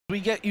We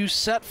get you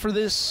set for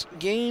this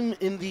game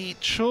in the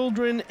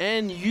children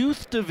and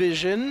youth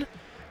division.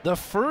 The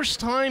first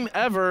time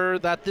ever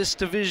that this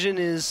division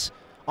is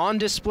on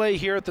display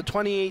here at the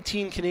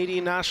 2018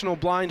 Canadian National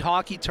Blind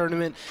Hockey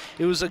Tournament.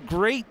 It was a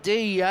great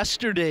day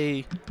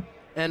yesterday,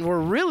 and we're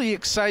really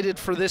excited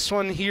for this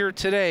one here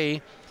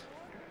today,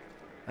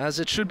 as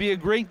it should be a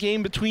great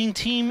game between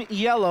Team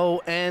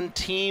Yellow and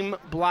Team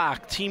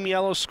Black. Team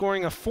Yellow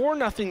scoring a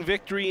 4-0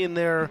 victory in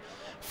their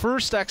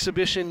first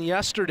exhibition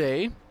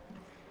yesterday.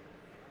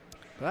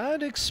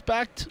 I'd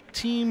expect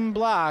Team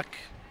Black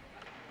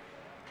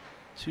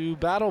to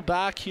battle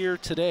back here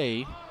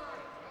today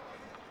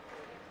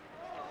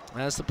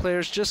as the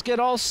players just get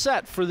all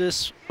set for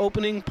this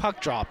opening puck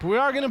drop. We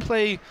are going to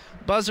play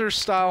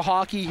buzzer-style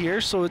hockey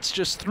here, so it's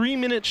just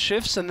 3-minute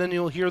shifts, and then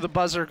you'll hear the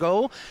buzzer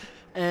go.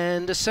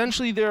 And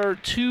essentially there are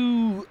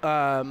two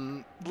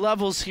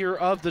levels here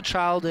of the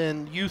child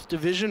and youth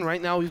division.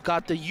 Right now we've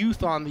got the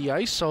youth on the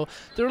ice, so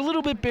they're a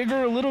little bit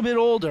bigger, a little bit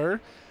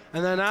older.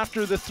 And then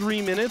after the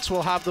 3 minutes,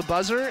 we'll have the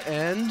buzzer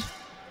and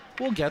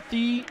we'll get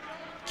the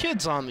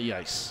kids on the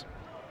ice.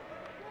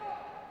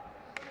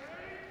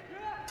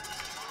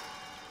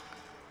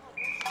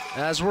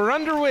 As we're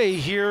underway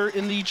here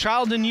in the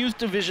Child and Youth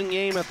Division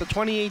game at the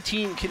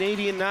 2018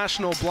 Canadian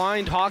National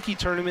Blind Hockey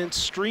Tournament,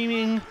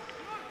 streaming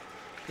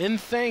in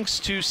thanks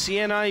to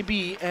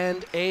CNIB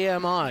and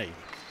AMI.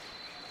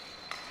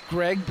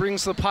 Greg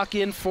brings the puck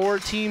in for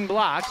Team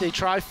Black. They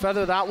try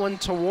feather that one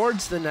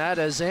towards the net,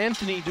 as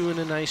Anthony doing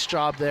a nice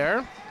job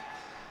there.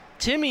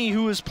 Timmy,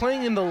 who was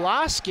playing in the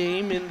last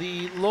game in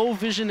the low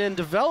vision and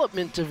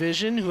development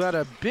division, who had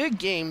a big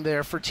game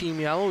there for Team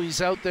Yellow. He's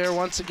out there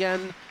once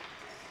again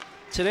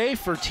today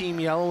for Team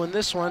Yellow. In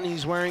this one,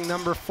 he's wearing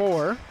number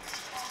 4.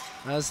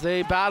 As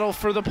they battle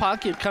for the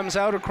puck, it comes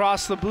out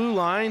across the blue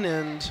line,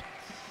 and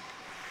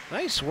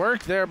nice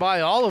work there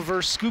by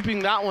Oliver, scooping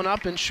that one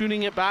up and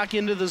shooting it back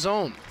into the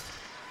zone.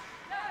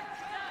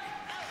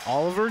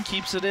 Oliver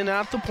keeps it in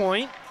at the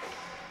point.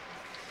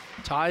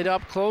 Tied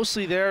up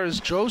closely there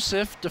is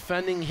Joseph,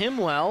 defending him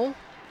well.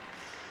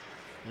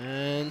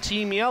 And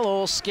Team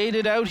Yellow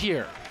skated out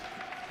here.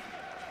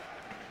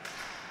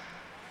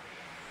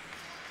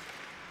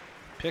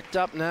 Picked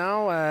up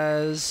now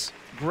as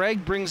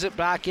Greg brings it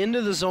back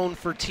into the zone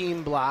for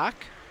Team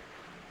Black.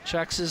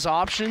 Checks his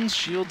options,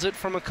 shields it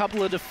from a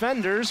couple of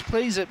defenders,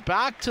 plays it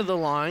back to the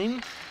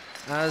line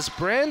as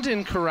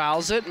Brandon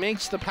corrals it,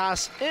 makes the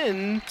pass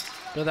in,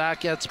 but that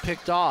gets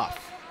picked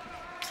off.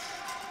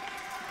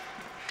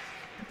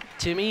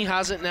 Timmy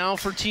has it now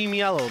for Team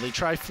Yellow. They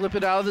try flip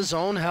it out of the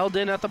zone, held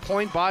in at the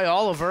point by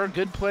Oliver.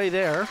 Good play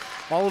there.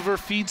 Oliver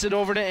feeds it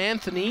over to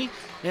Anthony.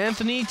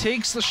 Anthony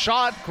takes the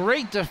shot.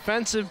 Great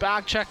defensive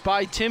back check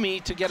by Timmy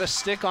to get a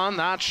stick on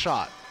that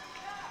shot.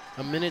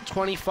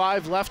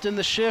 1:25 left in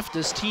the shift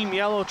as Team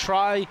Yellow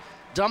try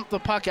dump the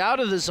puck out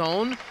of the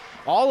zone.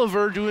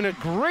 Oliver doing a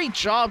great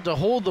job to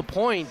hold the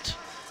point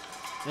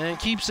and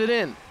keeps it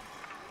in.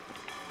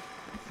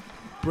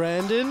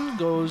 Brandon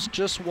goes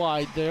just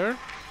wide there.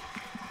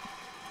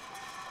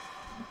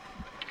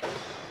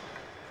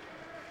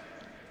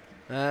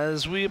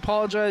 As we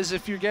apologize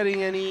if you're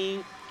getting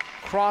any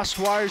crossed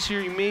wires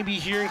here, you may be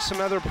hearing some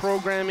other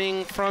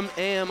programming from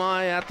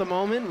AMI at the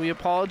moment. We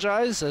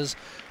apologize as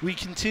we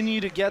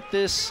continue to get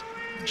this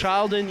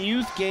child and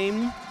youth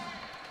game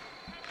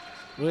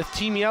with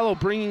Team Yellow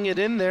bringing it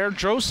in there.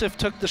 Joseph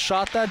took the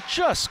shot that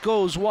just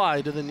goes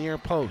wide to the near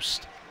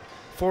post.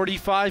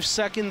 45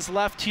 seconds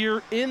left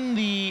here in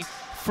the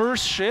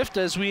first shift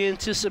as we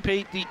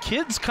anticipate the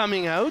kids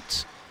coming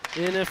out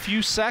in a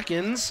few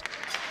seconds.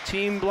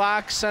 Team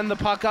Black send the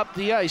puck up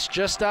the ice,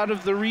 just out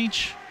of the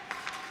reach.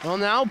 Well,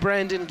 now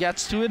Brandon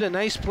gets to it. A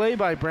nice play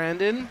by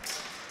Brandon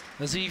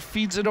as he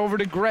feeds it over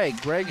to Greg.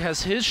 Greg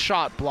has his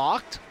shot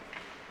blocked.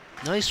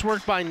 Nice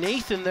work by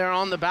Nathan there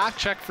on the back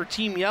check for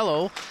Team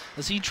Yellow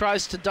as he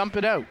tries to dump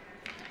it out.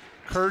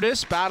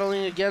 Curtis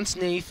battling against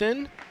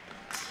Nathan.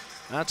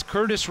 That's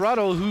Curtis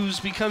Ruddle, who's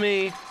become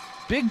a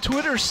big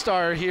Twitter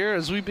star here,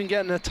 as we've been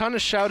getting a ton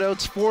of shout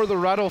outs for the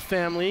Ruddle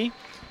family,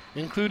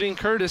 including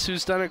Curtis,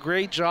 who's done a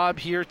great job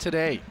here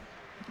today.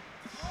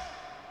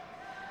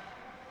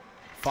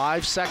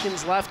 5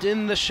 seconds left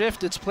in the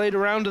shift. It's played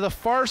around to the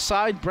far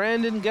side.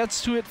 Brandon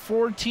gets to it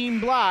for Team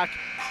Black,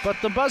 but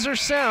the buzzer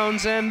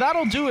sounds, and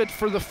that'll do it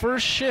for the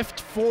first shift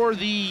for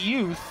the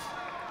youth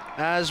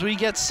as we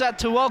get set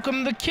to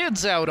welcome the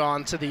kids out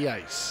onto the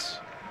ice.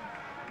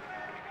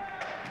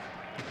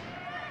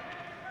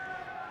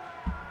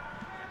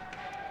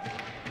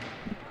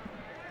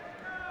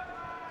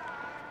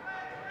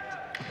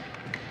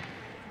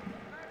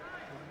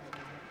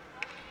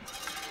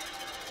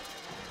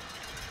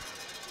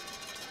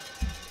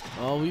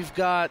 Well, we've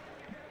got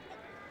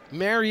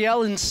Mary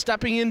Ellen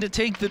stepping in to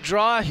take the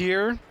draw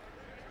here.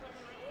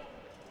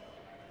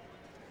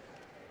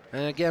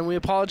 And again, we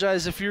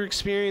apologize if you're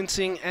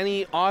experiencing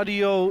any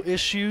audio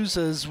issues,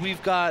 as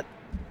we've got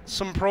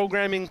some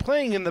programming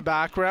playing in the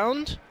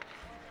background.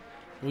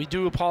 We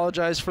do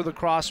apologize for the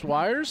crossed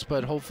wires,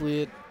 but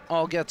hopefully it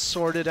all gets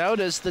sorted out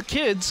as the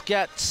kids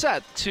get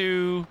set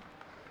to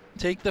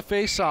take the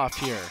face-off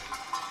here.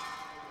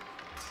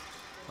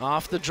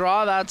 Off the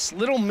draw, that's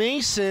Little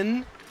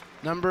Mason,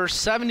 number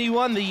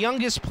 71, the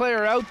youngest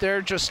player out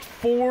there, just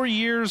 4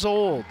 years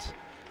old.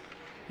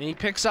 And he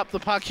picks up the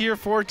puck here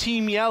for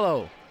Team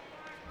Yellow.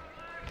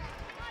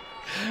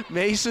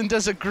 Mason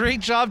does a great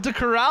job to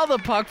corral the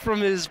puck from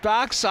his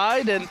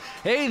backside, and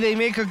hey, they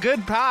make a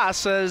good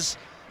pass as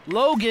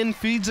Logan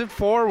feeds it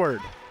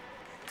forward.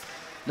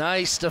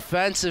 Nice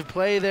defensive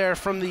play there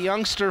from the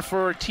youngster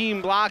for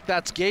Team Black.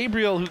 That's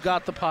Gabriel who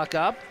got the puck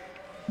up.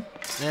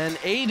 And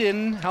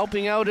Aiden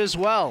helping out as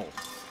well.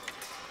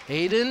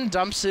 Aiden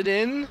dumps it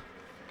in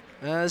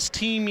as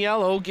Team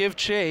Yellow give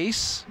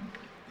chase.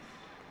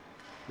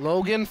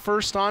 Logan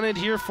first on it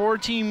here for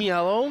Team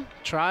Yellow.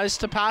 Tries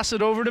to pass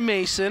it over to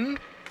Mason.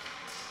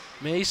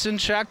 Mason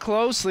checked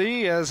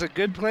closely as a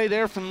good play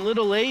there from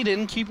Little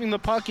Aiden, keeping the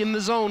puck in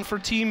the zone for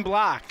Team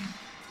Black.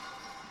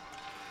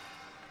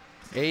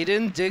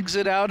 Aiden digs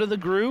it out of the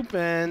group,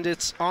 and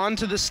it's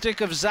onto the stick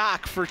of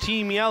Zach for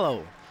Team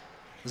Yellow.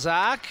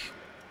 Zach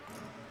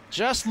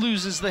just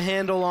loses the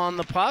handle on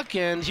the puck,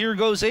 and here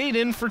goes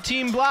Aiden for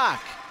Team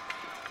Black.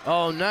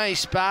 Oh,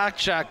 nice back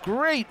check.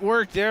 Great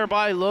work there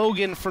by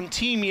Logan from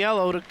Team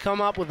Yellow to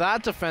come up with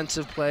that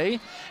defensive play.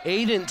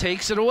 Aiden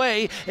takes it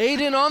away.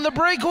 Aiden on the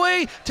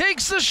breakaway,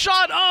 takes the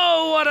shot.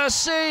 Oh, what a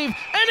save.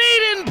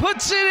 And Aiden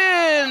puts it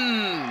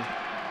in.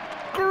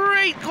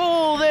 Great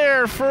goal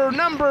there for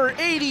number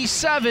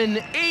 87,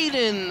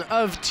 Aiden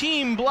of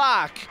Team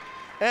Black.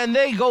 And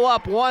they go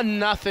up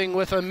 1-0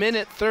 with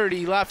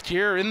 1:30 left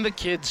here in the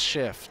kids'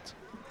 shift.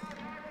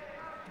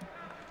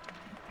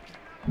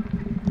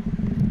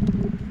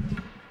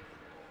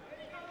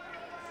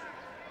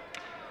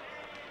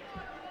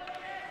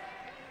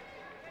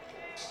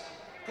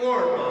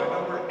 Scored by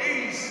number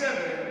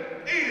 87,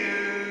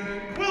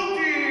 Aiden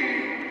Wilkie.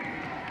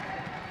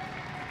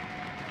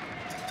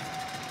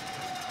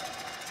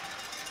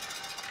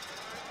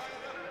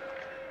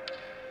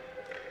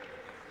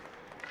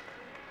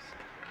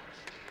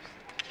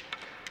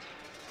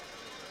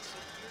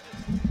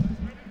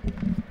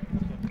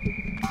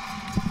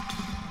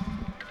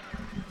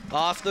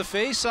 Off the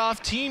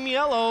face-off, Team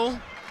Yellow,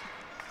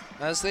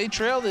 as they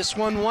trail this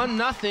one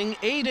 1-0.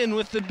 Aiden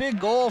with the big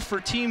goal for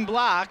Team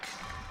Black.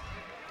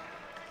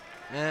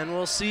 And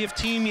we'll see if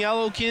Team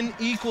Yellow can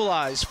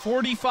equalize.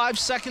 45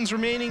 seconds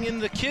remaining in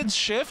the kids'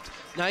 shift.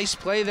 Nice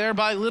play there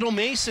by Little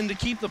Mason to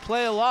keep the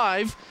play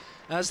alive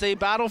as they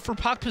battle for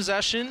puck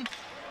possession.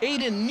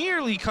 Aiden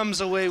nearly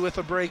comes away with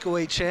a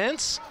breakaway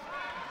chance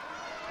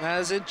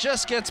as it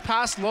just gets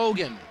past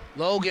Logan.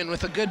 Logan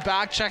with a good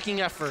back-checking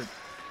effort.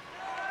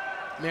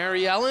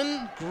 Mary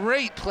Ellen,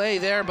 great play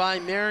there by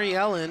Mary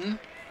Ellen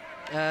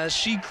as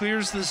she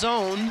clears the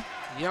zone.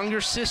 Younger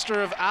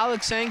sister of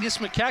Alex Angus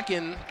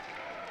McKecken,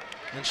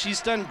 and she's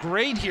done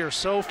great here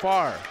so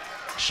far.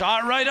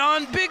 Shot right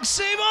on, big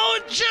save. Oh,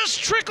 it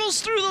just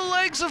trickles through the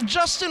legs of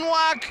Justin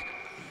Wack.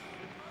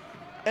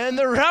 And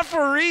the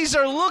referees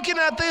are looking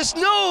at this.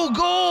 No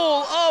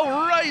goal.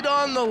 Oh, right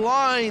on the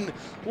line.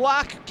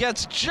 Wack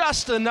gets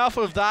just enough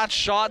of that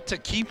shot to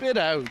keep it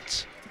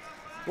out.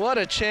 What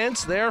a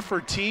chance there for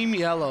Team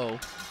Yellow.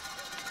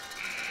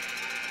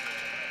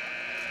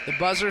 The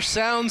buzzer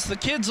sounds. The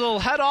kids will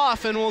head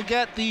off, and we'll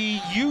get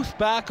the youth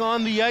back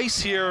on the ice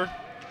here,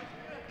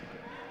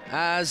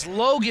 as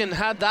Logan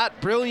had that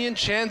brilliant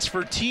chance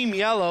for Team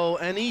Yellow,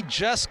 and he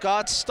just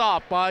got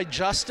stopped by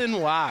Justin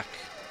Wack.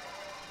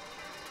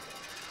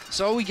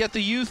 So we get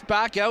the youth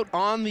back out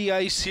on the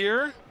ice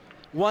here.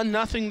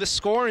 1-0 the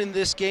score in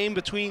this game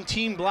between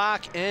Team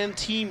Black and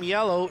Team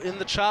Yellow in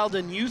the Child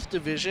and Youth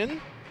Division.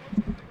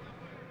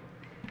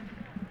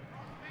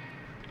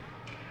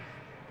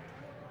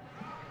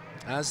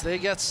 As they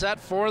get set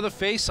for the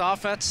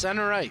face-off at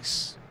center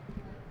ice.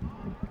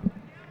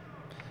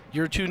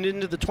 You're tuned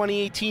into the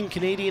 2018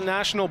 Canadian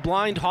National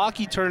Blind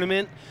Hockey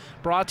Tournament,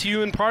 brought to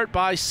you in part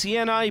by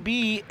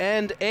CNIB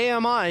and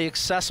AMI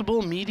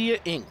Accessible Media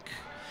Inc.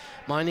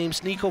 My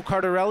name's Nico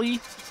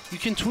Cardarelli. You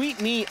can tweet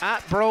me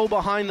at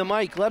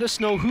 @BroBehindTheMic. Let us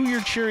know who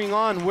you're cheering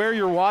on, where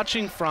you're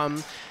watching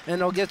from,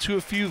 and I'll get to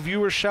a few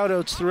viewer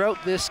shoutouts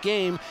throughout this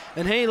game.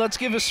 And hey, let's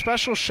give a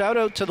special shout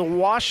out to the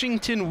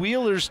Washington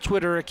Wheelers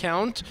Twitter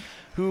account,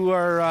 who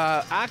are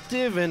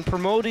active and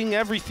promoting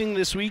everything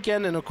this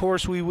weekend. And of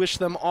course, we wish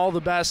them all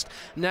the best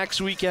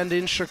next weekend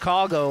in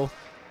Chicago.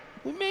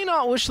 We may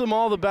not wish them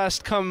all the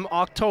best come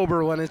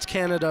October when it's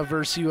Canada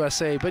versus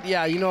USA. But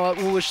yeah, you know what?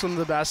 We'll wish them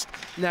the best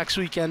next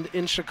weekend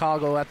in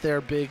Chicago at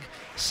their big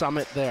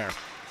summit there.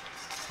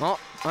 Well,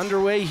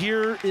 underway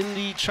here in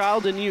the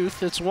Child and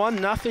Youth. It's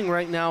 1-0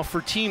 right now for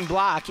Team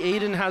Black.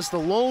 Aiden has the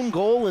lone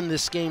goal in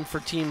this game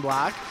for Team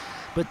Black,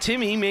 but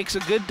Timmy makes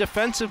a good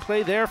defensive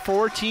play there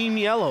for Team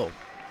Yellow.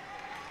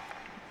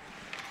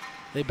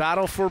 They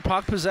battle for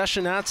puck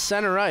possession at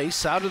center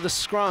ice, out of the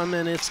scrum,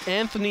 and it's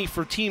Anthony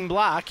for Team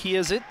Black. He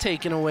has it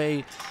taken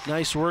away.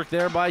 Nice work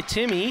there by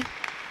Timmy,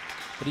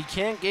 but he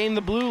can't gain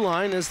the blue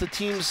line as the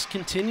teams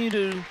continue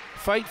to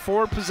fight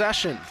for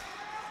possession.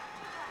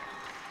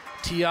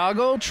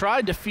 Tiago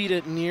tried to feed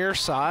it near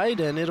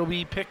side, and it'll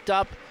be picked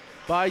up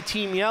by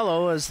Team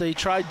Yellow as they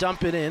try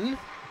dump it in.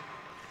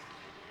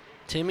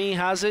 Timmy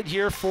has it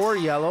here for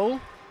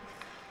Yellow.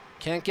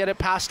 Can't get it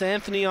past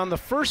Anthony on the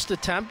first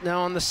attempt.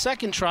 Now on the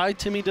second try,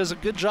 Timmy does a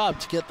good job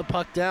to get the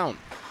puck down.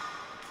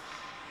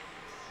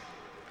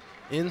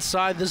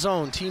 Inside the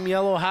zone, Team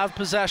Yellow have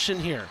possession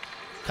here.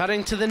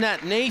 Cutting to the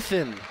net,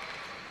 Nathan.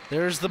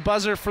 There's the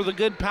buzzer for the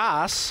good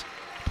pass.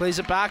 Plays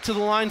it back to the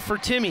line for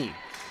Timmy.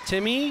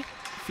 Timmy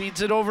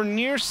feeds it over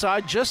near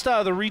side, just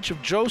out of the reach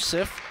of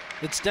Joseph.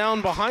 It's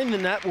down behind the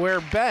net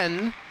where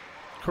Ben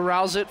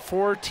corrals it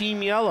for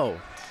Team Yellow.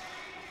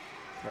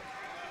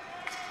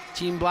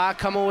 Team Black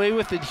come away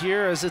with it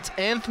here as it's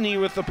Anthony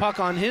with the puck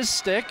on his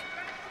stick.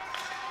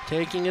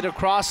 Taking it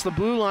across the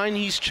blue line.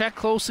 He's checked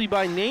closely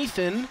by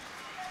Nathan.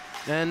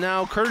 And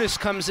now Curtis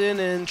comes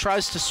in and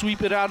tries to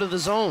sweep it out of the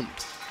zone.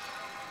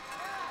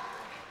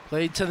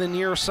 Played to the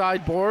near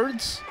side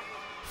boards.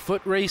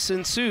 Foot race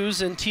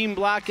ensues, and Team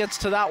Black gets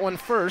to that one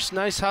first.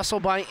 Nice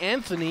hustle by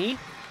Anthony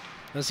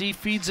as he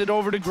feeds it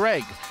over to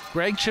Greg.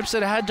 Greg chips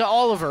it ahead to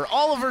Oliver.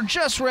 Oliver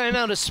just ran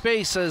out of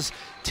space as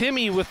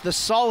Timmy with the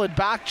solid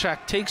back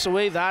check takes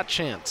away that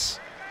chance.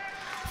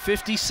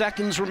 50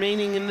 seconds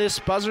remaining in this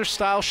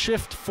buzzer-style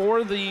shift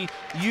for the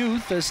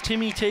youth as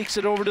Timmy takes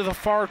it over to the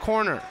far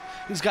corner.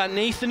 He's got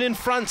Nathan in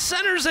front,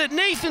 centers it.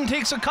 Nathan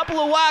takes a couple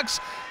of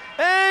whacks,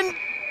 and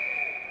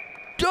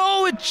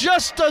oh, it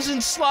just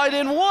doesn't slide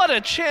in. What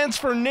a chance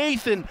for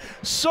Nathan.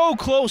 So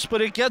close,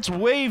 but it gets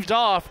waved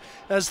off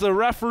as the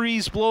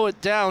referees blow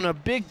it down. A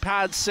big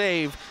pad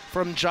save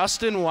from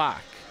Justin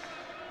Wack.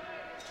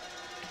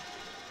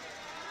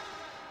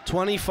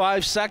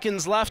 25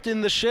 seconds left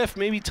in the shift.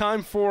 Maybe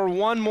time for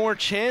one more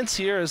chance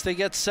here as they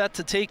get set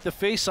to take the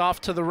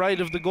face-off to the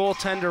right of the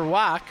goaltender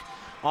Wack.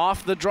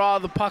 Off the draw,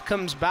 the puck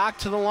comes back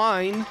to the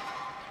line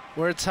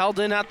where it's held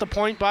in at the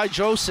point by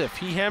Joseph.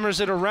 He hammers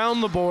it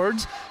around the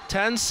boards.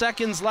 10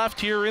 seconds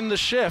left here in the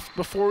shift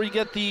before we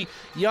get the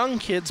young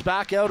kids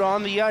back out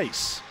on the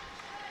ice.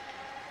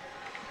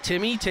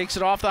 Timmy takes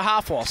it off the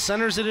half wall,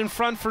 centers it in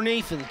front for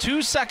Nathan.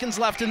 2 seconds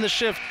left in the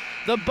shift.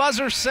 The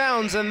buzzer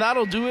sounds, and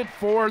that'll do it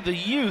for the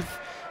youth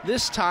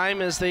this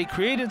time as they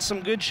created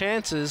some good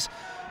chances,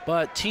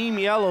 but Team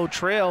Yellow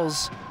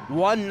trails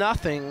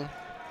 1-0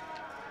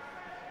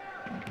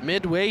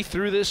 midway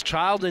through this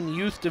child and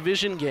youth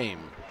division game.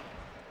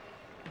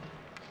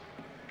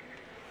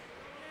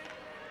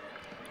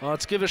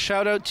 Let's give a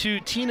shout out to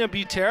Tina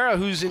Butera,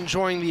 who's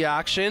enjoying the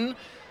action.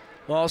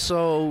 We'll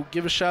also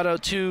give a shout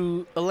out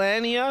to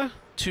Elania,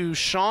 to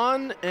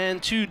Sean,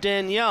 and to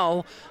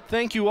Danielle.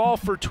 Thank you all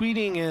for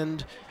tweeting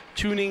and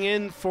tuning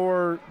in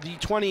for the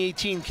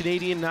 2018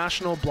 Canadian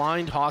National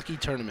Blind Hockey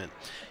Tournament.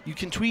 You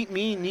can tweet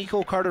me,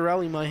 Nico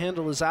Cardarelli. My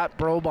handle is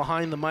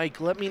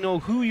 @BroBehindTheMic. Let me know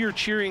who you're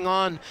cheering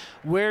on,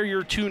 where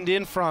you're tuned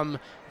in from,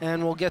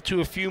 and we'll get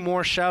to a few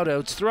more shout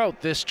outs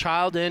throughout this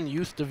child and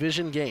youth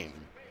division game.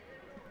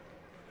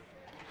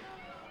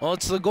 Well,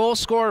 it's the goal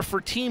scorer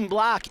for Team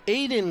Black,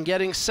 Aiden,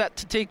 getting set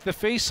to take the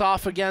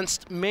face-off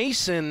against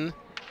Mason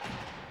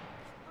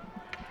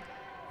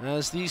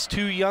as these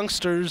two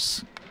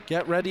youngsters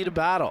get ready to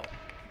battle.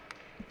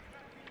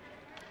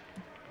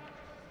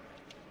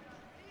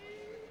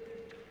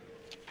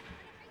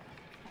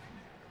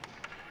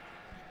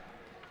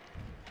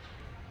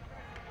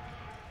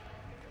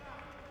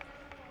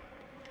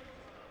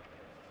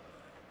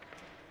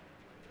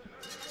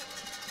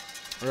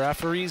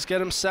 Referees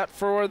get him set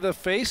for the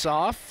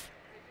face-off.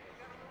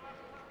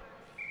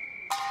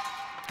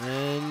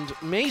 And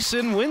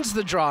Mason wins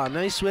the draw.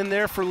 Nice win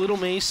there for Little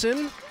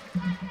Mason.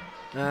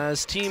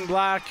 As Team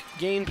Black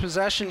gain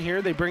possession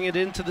here, they bring it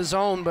into the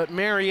zone, but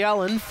Mary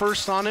Ellen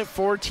first on it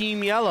for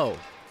Team Yellow.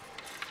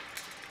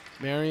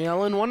 Mary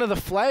Ellen, one of the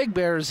flag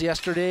bearers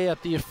yesterday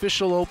at the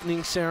official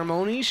opening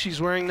ceremony.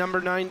 She's wearing number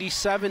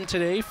 97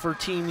 today for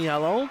Team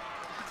Yellow.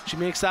 She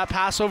makes that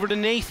pass over to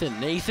Nathan.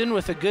 Nathan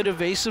with a good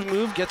evasive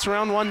move, gets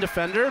around one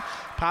defender,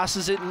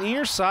 passes it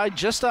near side,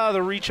 just out of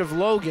the reach of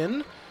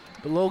Logan.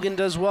 But Logan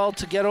does well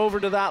to get over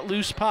to that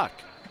loose puck.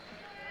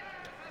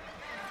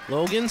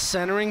 Logan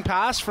centering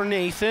pass for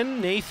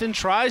Nathan. Nathan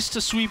tries to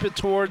sweep it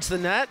towards the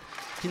net,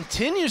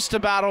 continues to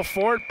battle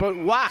for it, but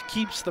Wack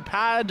keeps the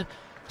pad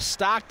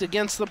stacked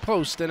against the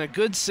post, and a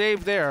good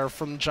save there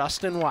from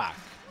Justin Wack.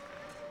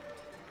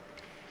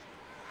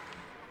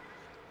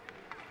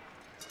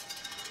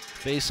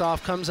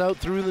 Face-off comes out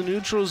through the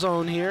neutral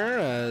zone here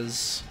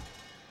as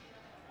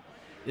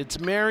it's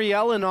Mary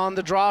Ellen on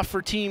the draw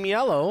for Team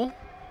Yellow.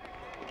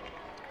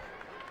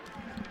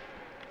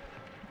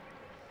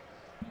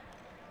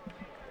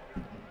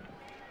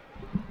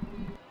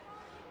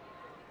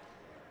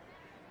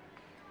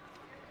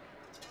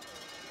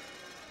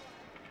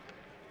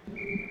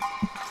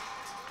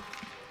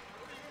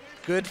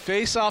 Good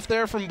face-off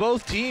there from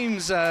both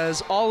teams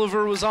as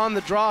Oliver was on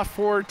the draw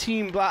for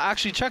Team Black.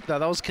 Actually, check that.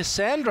 That was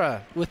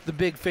Cassandra with the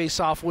big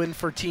face-off win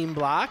for Team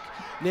Black.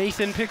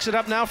 Nathan picks it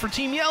up now for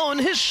Team Yellow, and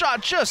his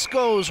shot just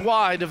goes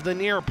wide of the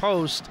near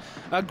post.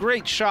 A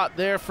great shot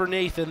there for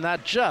Nathan.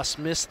 That just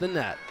missed the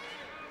net.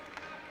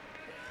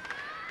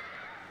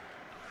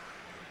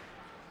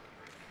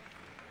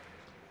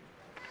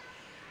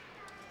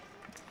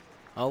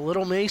 A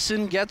little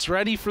Mason gets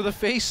ready for the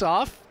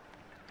face-off.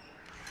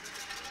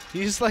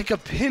 He's like a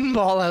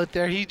pinball out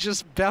there. He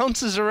just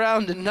bounces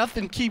around and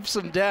nothing keeps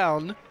him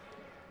down.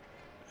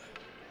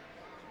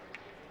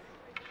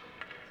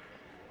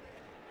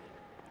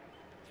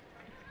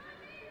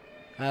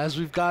 As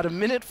we've got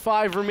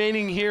 1:05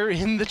 remaining here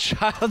in the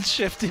child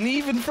shift, and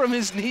even from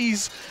his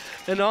knees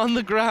and on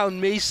the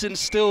ground, Mason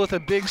still with a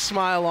big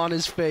smile on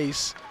his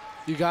face.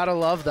 You gotta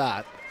love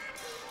that.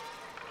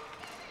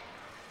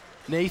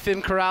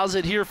 Nathan corrals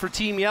it here for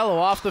Team Yellow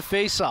off the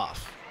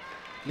face-off.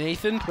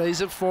 Nathan plays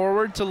it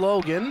forward to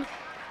Logan.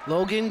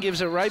 Logan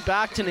gives it right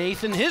back to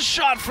Nathan. His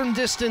shot from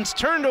distance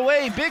turned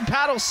away. Big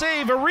paddle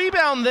save. A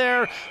rebound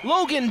there.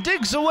 Logan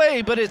digs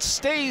away, but it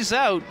stays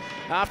out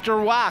after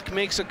Wack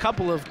makes a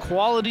couple of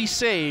quality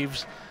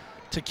saves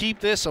to keep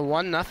this a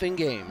 1-0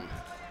 game.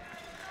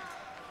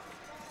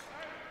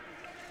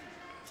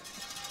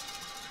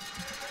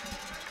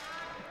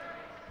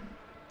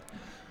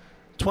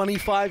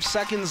 "25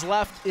 seconds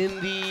left in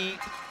the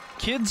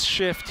kids'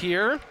 shift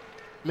here.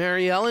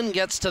 Mary Ellen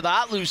gets to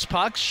that loose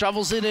puck,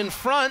 shovels it in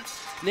front.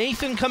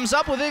 Nathan comes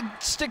up with it,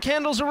 stick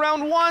handles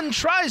around one,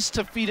 tries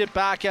to feed it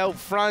back out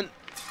front.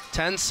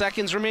 10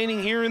 seconds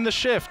remaining here in the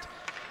shift.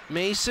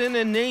 Mason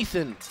and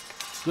Nathan.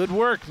 Good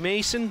work.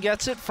 Mason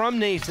gets it from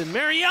Nathan.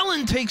 Mary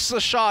Ellen takes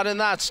the shot, and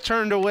that's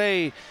turned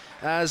away,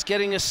 as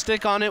getting a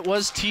stick on it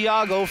was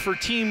Tiago for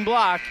Team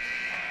Black.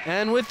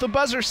 And with the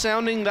buzzer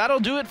sounding, that'll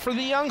do it for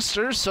the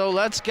youngsters, so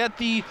let's get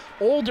the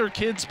older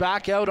kids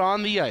back out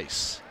on the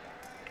ice.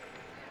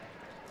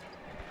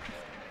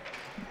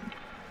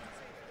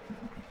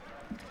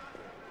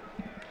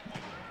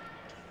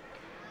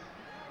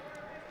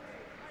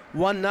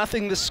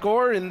 1-0 the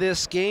score in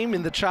this game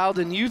in the Child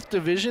and Youth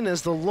Division,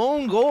 as the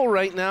lone goal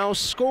right now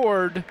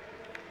scored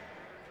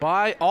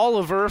by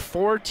Oliver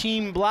for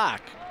Team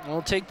Black.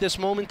 I'll take this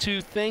moment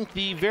to thank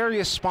the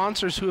various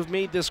sponsors who have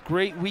made this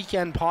great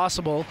weekend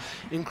possible,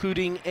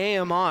 including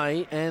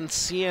AMI and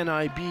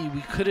CNIB.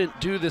 We couldn't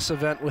do this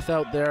event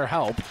without their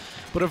help.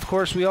 But of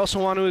course, we also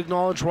want to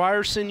acknowledge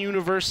Ryerson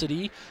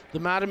University, the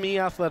Mattamy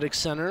Athletic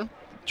Center,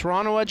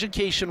 Toronto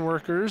Education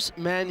Workers,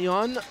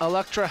 Magnon,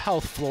 Electra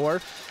Health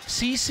Floor,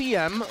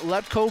 CCM,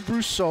 Letco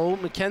Brousseau,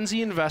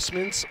 Mackenzie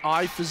Investments,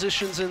 Eye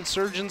Physicians and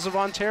Surgeons of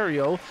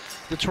Ontario,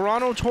 the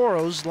Toronto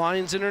Toros,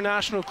 Lions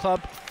International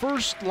Club,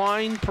 First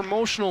Line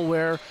Promotional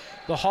Wear,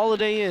 the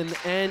Holiday Inn,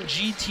 and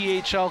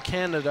GTHL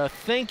Canada.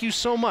 Thank you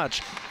so much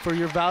for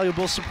your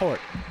valuable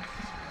support.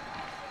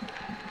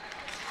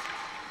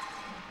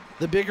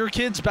 The bigger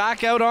kids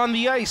back out on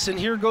the ice, and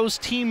here goes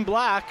Team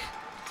Black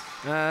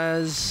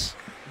as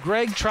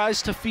Greg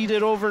tries to feed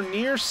it over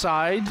near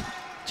side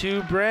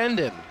to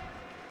Brandon.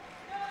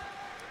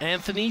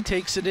 Anthony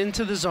takes it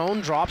into the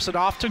zone, drops it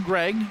off to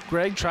Greg.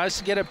 Greg tries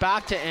to get it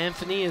back to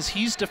Anthony as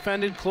he's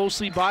defended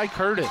closely by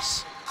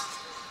Curtis.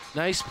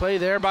 Nice play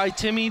there by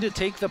Timmy to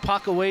take the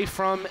puck away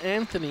from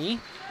Anthony.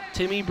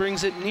 Timmy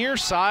brings it near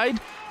side,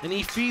 and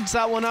he feeds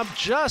that one up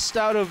just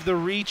out of the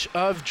reach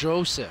of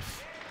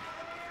Joseph.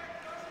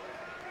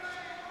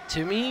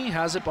 Timmy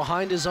has it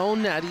behind his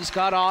own net. He's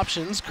got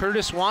options.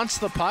 Curtis wants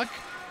the puck.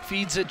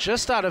 Feeds it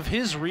just out of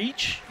his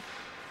reach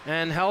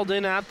and held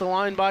in at the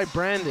line by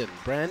Brandon.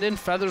 Brandon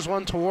feathers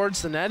one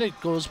towards the net. It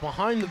goes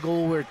behind the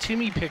goal where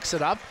Timmy picks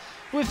it up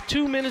with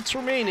 2 minutes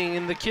remaining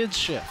in the kids'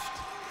 shift.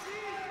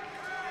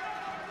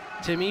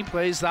 Timmy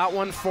plays that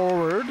one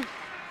forward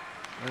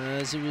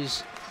as it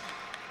was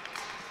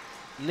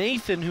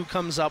Nathan who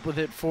comes up with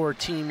it for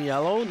Team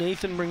Yellow.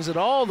 Nathan brings it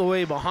all the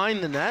way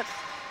behind the net.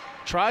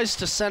 Tries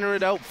to center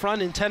it out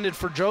front, intended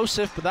for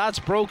Joseph, but that's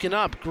broken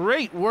up.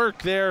 Great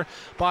work there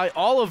by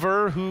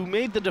Oliver, who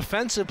made the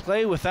defensive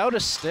play without a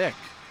stick.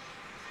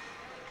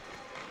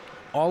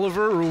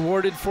 Oliver,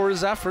 rewarded for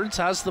his efforts,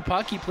 has the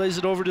puck. He plays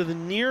it over to the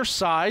near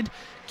side.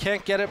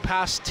 Can't get it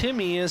past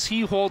Timmy as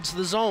he holds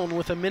the zone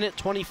with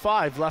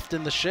 1:25 left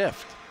in the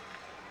shift.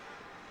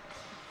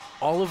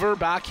 Oliver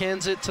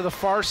backhands it to the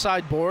far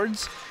side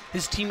boards.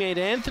 His teammate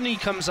Anthony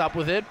comes up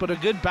with it, but a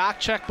good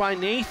back check by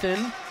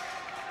Nathan.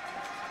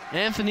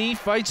 Anthony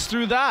fights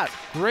through that.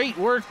 Great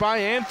work by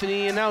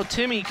Anthony, and now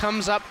Timmy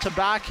comes up to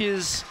back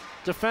his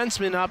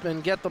defenseman up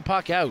and get the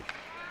puck out.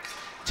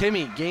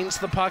 Timmy gains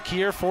the puck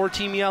here for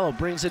Team Yellow,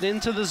 brings it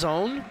into the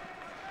zone,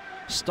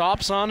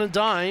 stops on a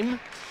dime,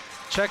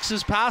 checks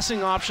his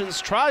passing options,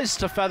 tries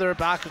to feather it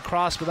back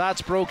across, but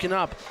that's broken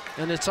up,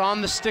 and it's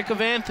on the stick of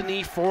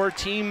Anthony for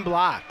Team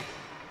Black.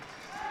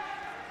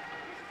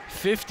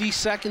 50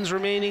 seconds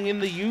remaining in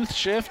the youth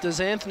shift as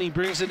Anthony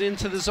brings it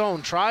into the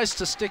zone. Tries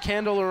to stick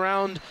handle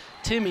around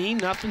Timmy.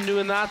 Nothing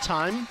doing that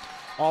time.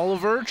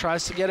 Oliver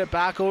tries to get it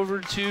back over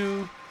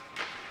to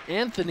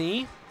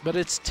Anthony, but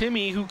it's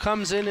Timmy who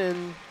comes in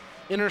and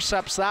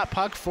intercepts that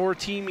puck for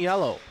Team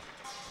Yellow.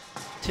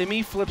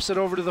 Timmy flips it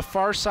over to the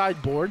far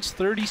side boards.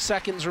 30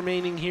 seconds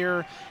remaining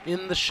here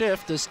in the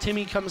shift as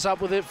Timmy comes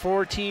up with it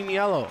for Team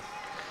Yellow.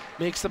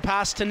 Makes the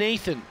pass to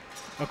Nathan.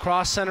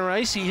 Across center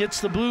ice, he hits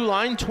the blue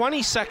line,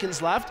 20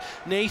 seconds left.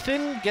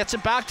 Nathan gets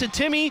it back to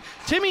Timmy.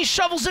 Timmy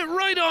shovels it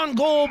right on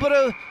goal,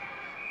 but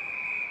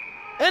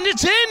And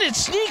it's in. It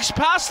sneaks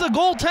past the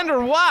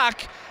goaltender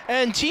whack.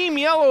 And Team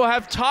Yellow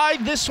have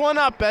tied this one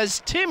up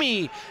as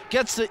Timmy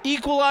gets the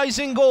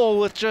equalizing goal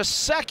with just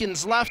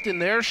seconds left in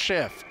their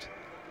shift.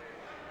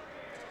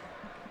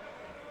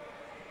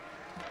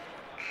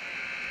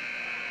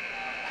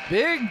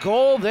 Big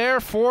goal there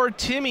for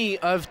Timmy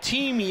of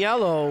Team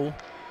Yellow.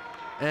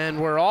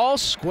 And we're all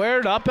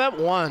squared up at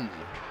 1.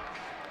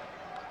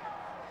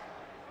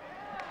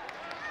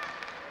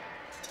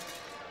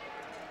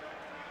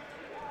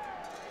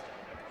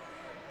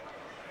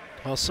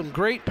 Well, some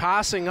great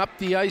passing up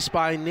the ice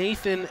by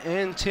Nathan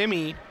and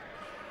Timmy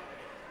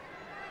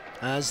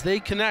as they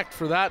connect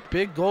for that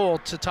big goal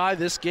to tie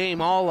this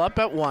game all up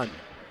at 1.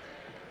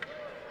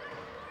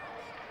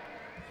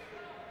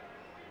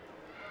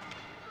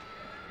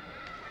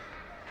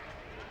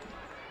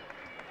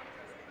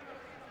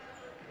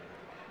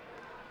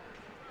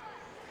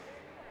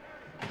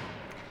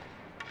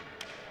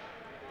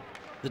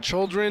 The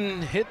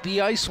children hit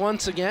the ice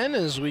once again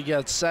as we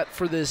get set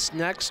for this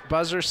next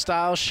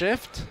buzzer-style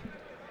shift.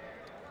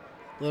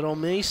 Little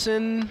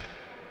Mason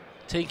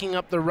taking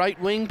up the right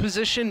wing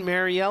position.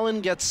 Mary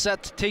Ellen gets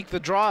set to take the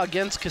draw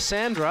against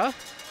Cassandra.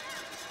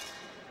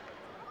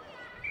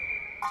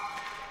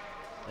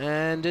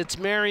 And it's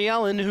Mary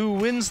Ellen who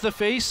wins the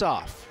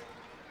face-off.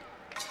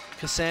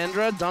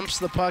 Cassandra dumps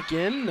the puck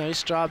in.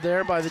 Nice job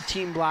there by the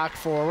Team Black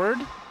forward.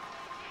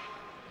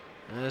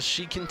 As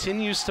she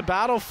continues to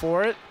battle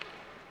for it,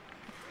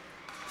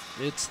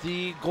 it's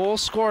the goal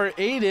scorer,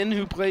 Aiden,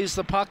 who plays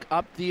the puck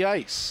up the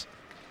ice.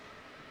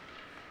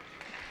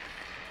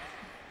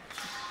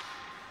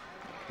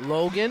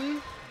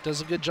 Logan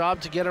does a good job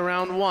to get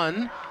around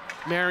 1.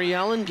 Mary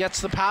Ellen gets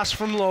the pass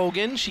from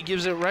Logan. She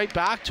gives it right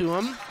back to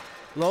him.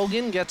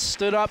 Logan gets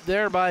stood up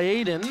there by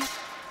Aiden.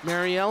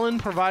 Mary Ellen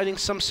providing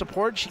some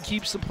support. She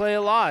keeps the play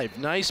alive.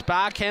 Nice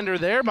backhander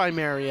there by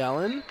Mary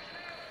Ellen.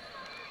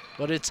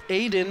 But it's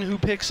Aiden who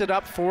picks it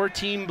up for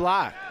Team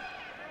Black.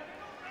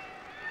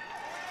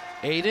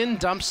 Aiden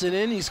dumps it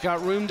in. He's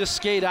got room to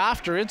skate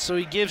after it, so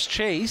he gives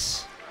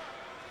chase.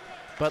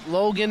 But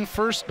Logan,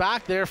 first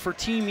back there for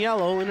Team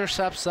Yellow,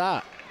 intercepts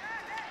that.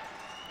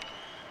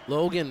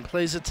 Logan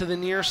plays it to the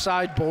near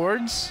side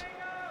boards.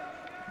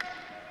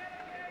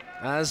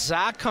 As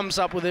Zach comes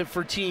up with it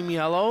for Team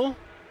Yellow.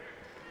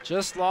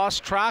 Just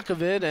lost track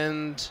of it,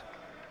 and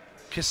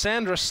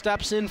Cassandra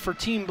steps in for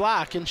Team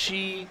Black, and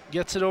she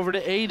gets it over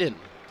to Aiden.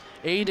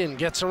 Aiden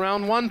gets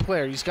around 1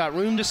 player. He's got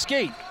room to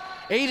skate.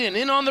 Aiden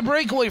in on the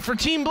breakaway for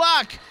Team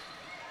Black.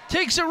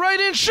 Takes it right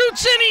in,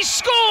 shoots in, he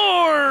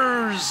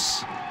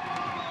scores!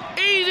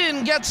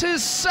 Aiden gets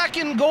his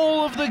second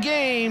goal of the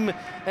game,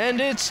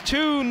 and it's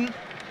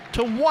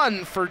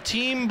 2-1 for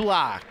Team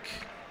Black.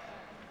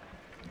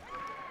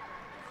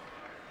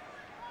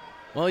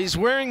 Well, he's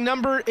wearing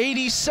number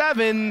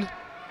 87.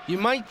 You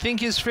might think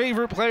his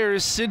favorite player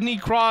is Sidney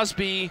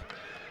Crosby,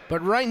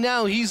 but right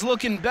now he's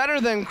looking better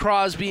than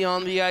Crosby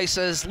on the ice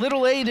as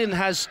little Aiden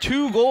has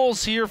 2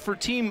 goals here for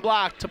Team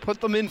Black to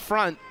put them in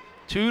front,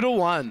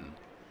 2-1.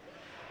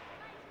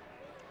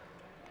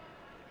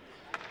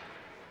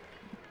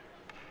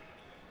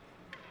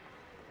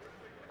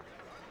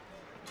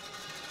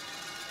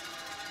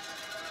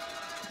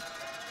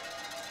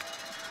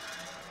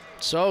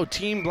 So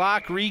Team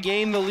Black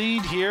regain the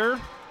lead here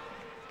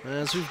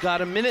as we've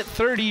got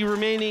 1:30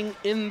 remaining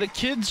in the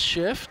kids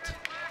shift.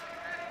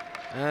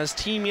 As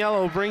Team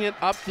Yellow bring it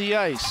up the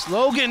ice.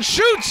 Logan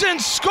shoots and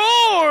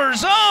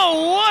scores!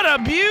 Oh, what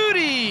a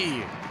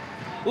beauty!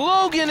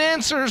 Logan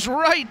answers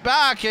right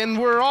back, and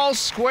we're all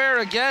square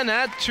again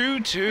at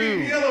 2-2.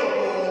 Team Yellow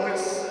goal is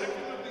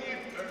second of the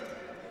evening.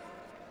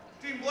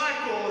 Team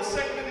Black goal is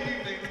second of the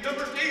evening.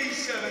 Number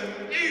 87,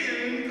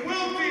 Aiden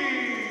Quilty.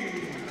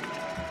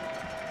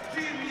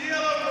 Team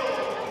Yellow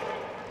goal.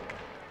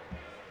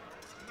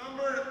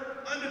 Number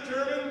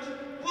undetermined,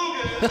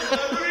 Logan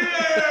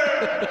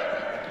Lavriere.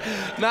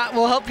 Matt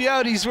will help you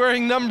out. He's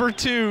wearing number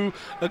 2.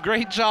 A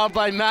great job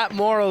by Matt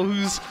Morrow,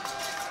 who's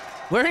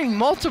wearing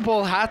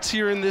multiple hats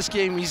here in this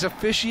game. He's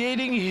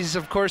officiating. He's,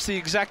 of course, the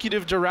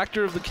executive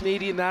director of the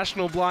Canadian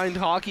National Blind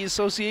Hockey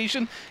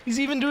Association. He's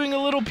even doing a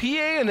little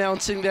PA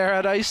announcing there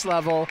at ice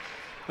level.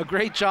 A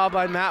great job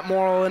by Matt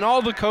Morrow and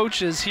all the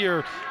coaches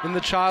here in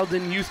the Child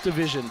and Youth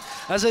Division.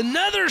 As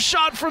another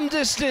shot from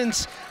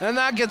distance, and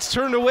that gets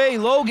turned away.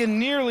 Logan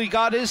nearly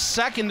got his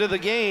second of the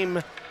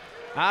game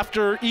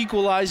after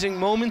equalizing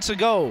moments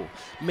ago.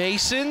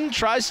 Mason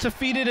tries to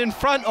feed it in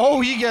front. Oh,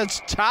 he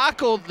gets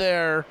tackled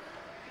there.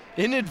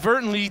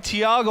 Inadvertently,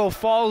 Tiago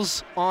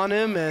falls on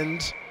him,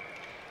 and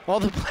all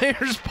the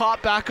players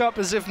pop back up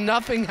as if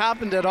nothing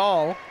happened at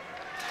all.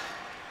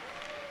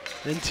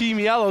 And Team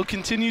Yellow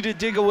continue to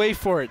dig away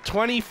for it.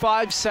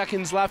 25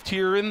 seconds left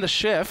here in the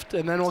shift,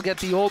 and then we'll get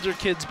the older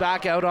kids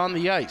back out on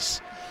the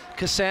ice.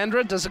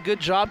 Cassandra does a good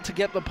job to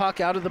get the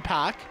puck out of the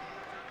pack.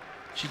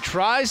 She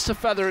tries to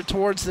feather it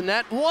towards the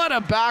net. What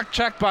a back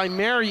check by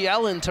Mary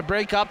Ellen to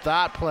break up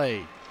that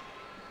play.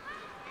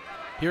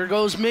 Here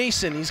goes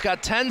Mason. He's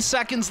got 10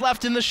 seconds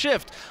left in the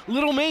shift.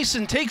 Little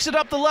Mason takes it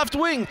up the left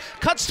wing,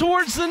 cuts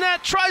towards the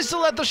net, tries to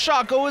let the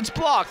shot go. It's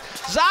blocked.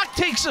 Zach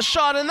takes a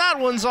shot, and that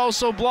one's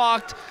also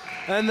blocked.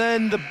 And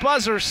then the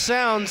buzzer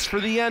sounds for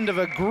the end of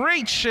a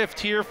great shift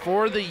here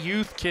for the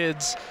youth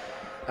kids,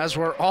 as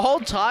we're all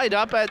tied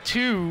up at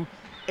 2.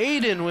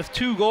 Aiden with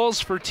 2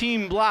 goals for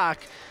Team Black.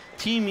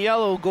 Team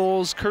Yellow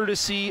goals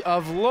courtesy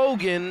of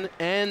Logan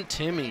and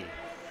Timmy.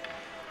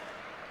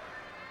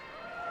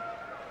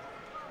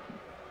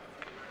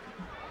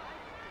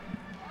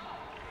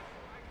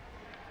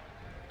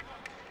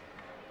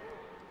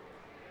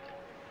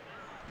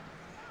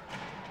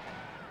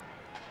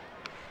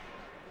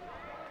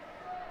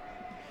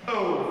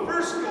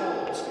 First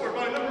goal scored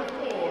by number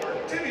 4,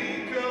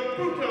 Timmy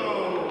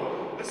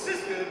Caputo,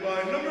 assisted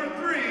by number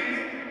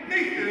 3,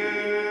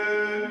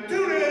 Nathan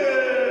Tunis.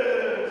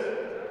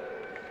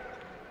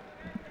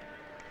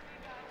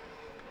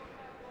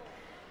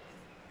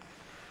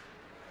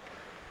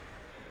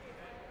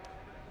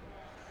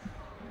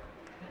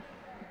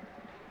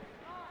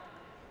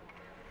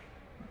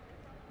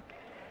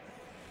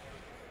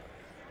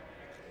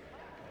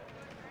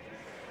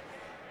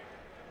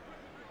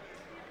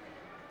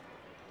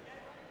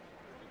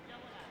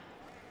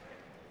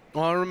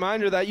 Well, a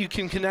reminder that you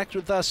can connect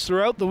with us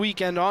throughout the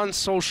weekend on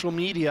social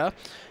media.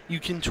 You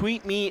can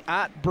tweet me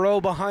at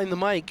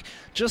 @BroBehindTheMic,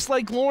 just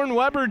like Lauren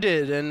Weber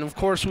did. And of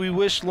course, we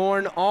wish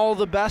Lauren all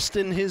the best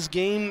in his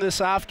game this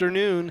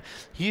afternoon.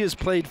 He has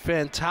played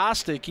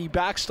fantastic. He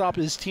backstopped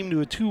his team to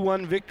a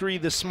 2-1 victory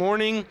this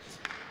morning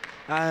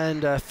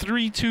and a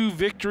 3-2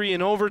 victory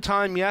in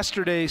overtime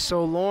yesterday.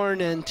 So Lauren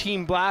and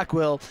Team Black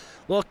will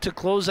look to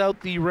close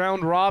out the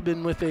round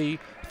robin with a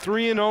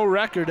 3-0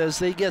 record as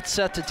they get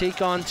set to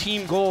take on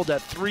Team Gold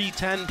at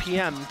 3:10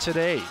 p.m.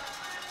 today.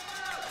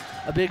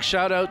 A big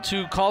shout out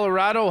to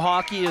Colorado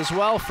Hockey as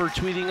well for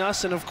tweeting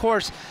us, and of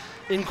course,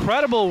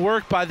 incredible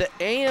work by the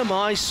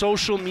AMI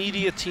social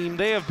media team.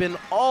 They have been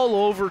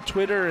all over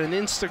Twitter and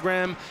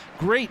Instagram.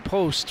 Great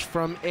post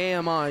from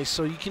AMI,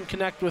 so you can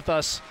connect with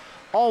us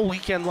all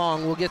weekend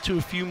long. We'll get to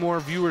a few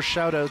more viewer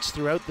shout outs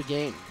throughout the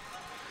game.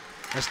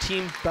 As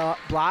Team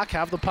Black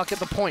have the puck at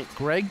the point.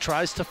 Greg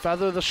tries to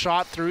feather the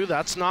shot through.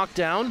 That's knocked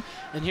down.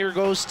 And here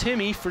goes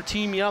Timmy for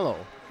Team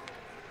Yellow.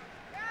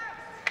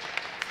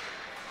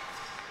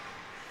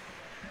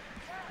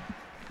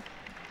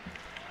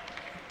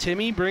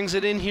 Timmy brings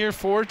it in here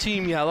for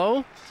Team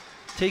Yellow.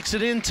 Takes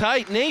it in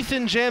tight.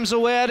 Nathan jams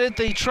away at it.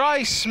 They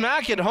try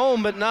smack it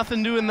home, but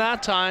nothing doing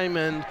that time.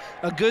 And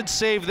a good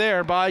save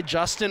there by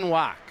Justin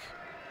Wack.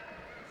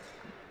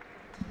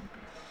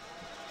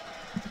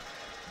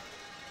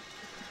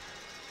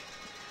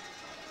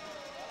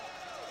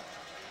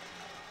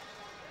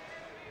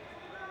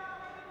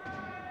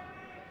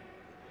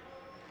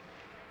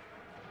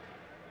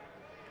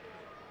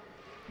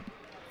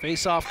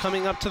 Face-off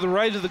coming up to the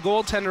right of the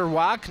goaltender,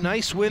 Wack.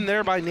 Nice win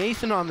there by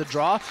Nathan on the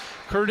draw.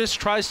 Curtis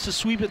tries to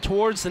sweep it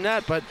towards the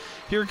net, but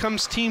here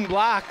comes Team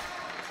Black.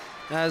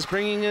 As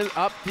bringing it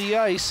up the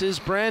ice is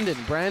Brandon.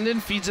 Brandon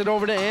feeds it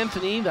over to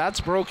Anthony. That's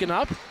broken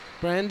up.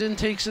 Brandon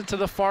takes it to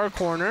the far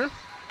corner.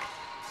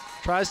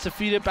 Tries to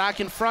feed it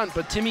back in front,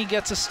 but Timmy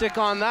gets a stick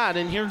on that,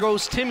 and here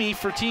goes Timmy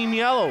for Team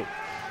Yellow.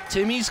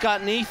 Timmy's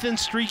got Nathan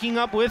streaking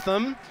up with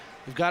him.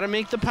 We've got to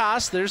make the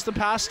pass. There's the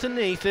pass to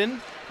Nathan.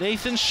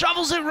 Nathan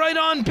shovels it right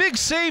on. Big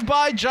save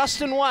by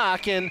Justin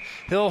Wack, and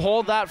he'll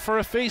hold that for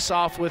a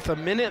face-off with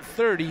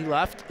 1:30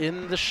 left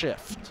in the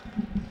shift.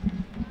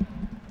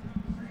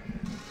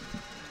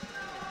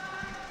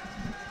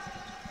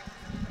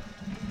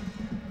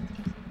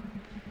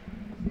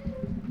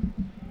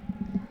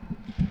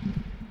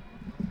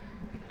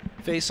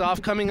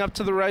 Face-off coming up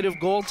to the right of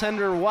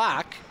goaltender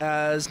Wack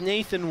as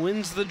Nathan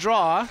wins the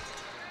draw.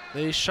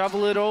 They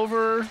shovel it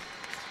over.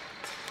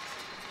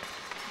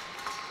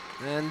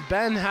 And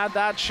Ben had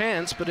that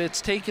chance, but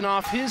it's taken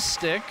off his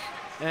stick,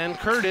 and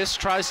Curtis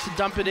tries to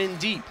dump it in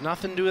deep.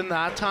 Nothing doing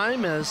that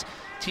time as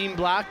Team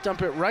Black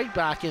dump it right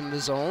back in the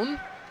zone.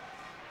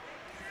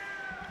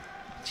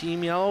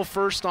 Team Yellow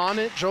first on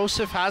it.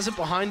 Joseph has it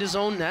behind his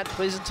own net,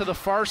 plays it to the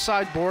far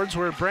side boards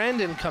where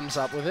Brandon comes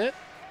up with it.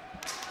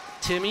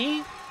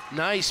 Timmy,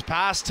 nice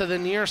pass to the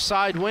near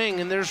side wing,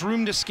 and there's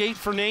room to skate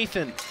for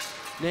Nathan.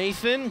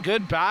 Nathan,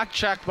 good back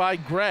check by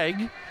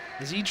Greg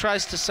as he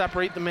tries to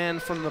separate the man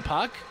from the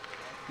puck.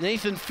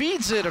 Nathan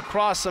feeds it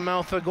across the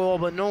mouth of goal,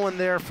 but no one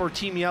there for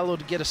Team Yellow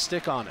to get a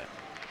stick on it.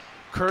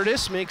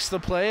 Curtis makes the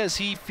play as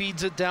he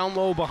feeds it down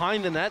low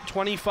behind the net.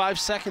 25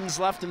 seconds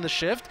left in the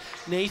shift.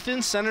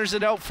 Nathan centers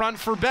it out front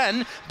for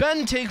Ben.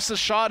 Ben takes the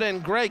shot,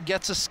 and Greg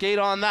gets a skate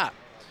on that.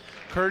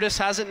 Curtis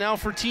has it now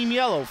for Team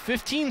Yellow.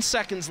 15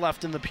 seconds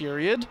left in the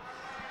period.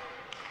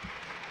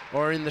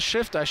 Or in the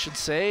shift, I should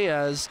say,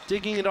 as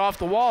digging it off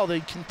the wall.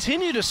 They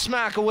continue to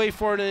smack away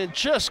for it, and it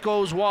just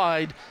goes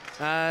wide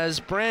as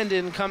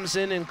Brandon comes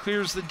in and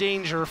clears the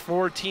danger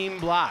for Team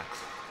Black.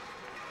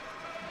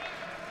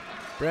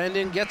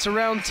 Brandon gets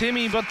around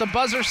Timmy, but the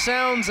buzzer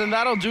sounds, and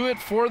that'll do it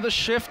for the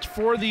shift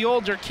for the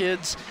older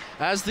kids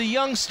as the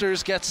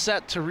youngsters get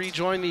set to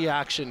rejoin the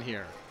action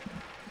here.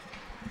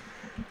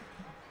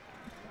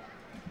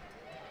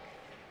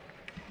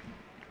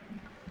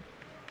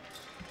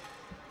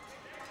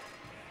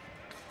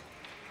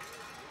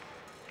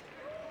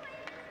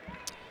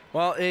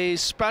 Well, a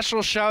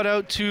special shout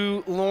out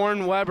to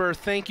Lauren Weber.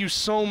 Thank you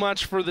so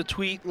much for the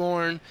tweet,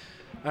 Lauren.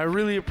 I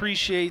really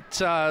appreciate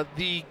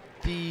the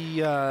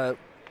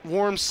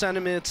warm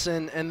sentiments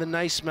and the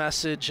nice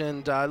message,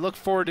 and I look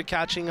forward to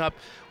catching up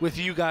with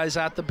you guys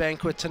at the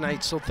banquet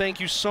tonight. So thank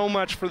you so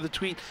much for the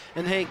tweet,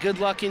 and hey, good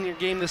luck in your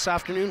game this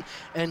afternoon,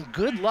 and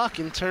good luck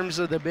in terms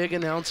of the big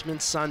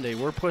announcement Sunday.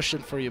 We're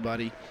pushing for you,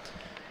 buddy.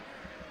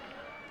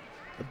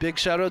 A big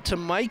shout out to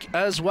Mike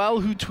as well,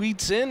 who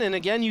tweets in. And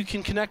again, you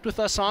can connect with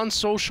us on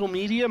social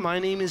media. My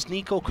name is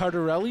Nico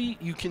Cardarelli.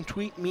 You can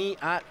tweet me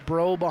at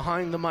Bro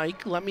Behind the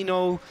Mic. Let me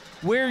know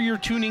where you're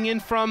tuning in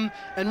from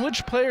and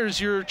which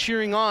players you're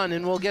cheering on,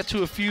 and we'll get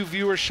to a few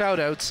viewer shout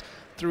outs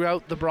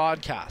throughout the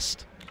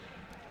broadcast.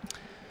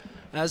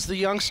 As the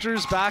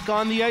youngsters back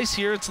on the ice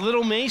here, it's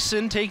Little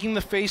Mason taking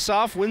the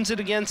face-off, wins it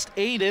against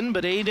Aiden,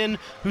 but Aiden,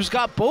 who's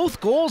got both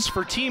goals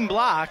for Team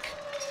Black,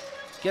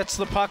 gets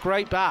the puck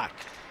right back.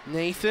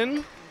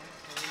 Nathan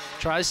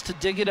tries to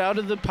dig it out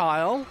of the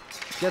pile,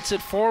 gets it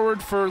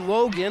forward for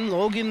Logan.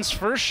 Logan's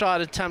first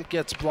shot attempt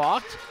gets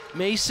blocked.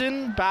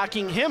 Mason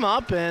backing him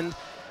up, and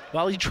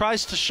while he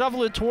tries to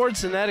shovel it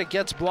towards the net, it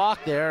gets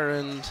blocked there,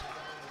 and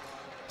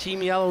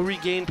Team Yellow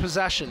regain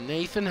possession.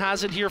 Nathan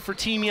has it here for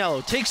Team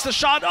Yellow. Takes the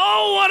shot.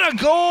 Oh, what a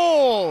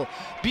goal!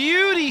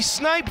 Beauty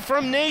snipe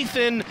from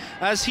Nathan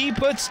as he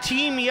puts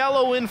Team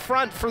Yellow in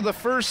front for the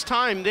first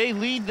time. They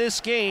lead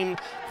this game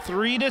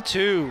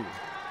 3-2.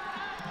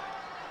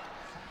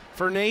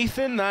 For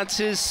Nathan, that's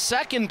his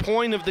second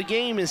point of the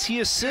game as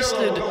he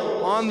assisted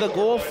on the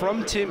goal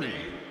from Timmy.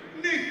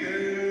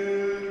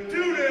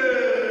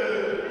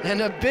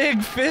 And a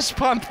big fist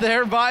pump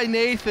there by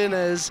Nathan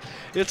as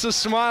it's a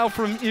smile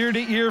from ear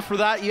to ear for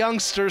that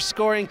youngster,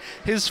 scoring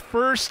his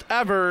first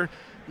ever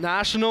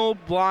National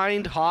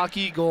Blind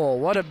Hockey goal.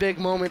 What a big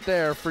moment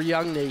there for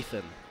young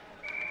Nathan.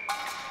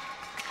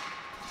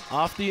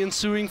 Off the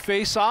ensuing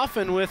face-off,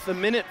 and with a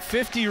minute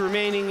 50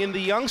 remaining in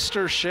the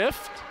youngster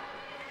shift,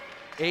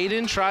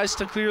 Aiden tries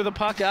to clear the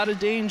puck out of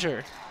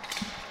danger.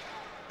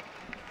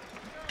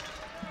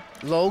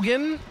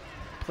 Logan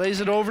plays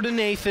it over to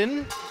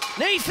Nathan.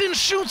 Nathan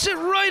shoots it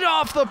right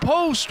off the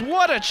post.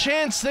 What a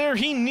chance there.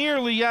 He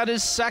nearly had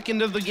his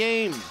second of the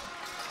game.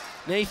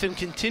 Nathan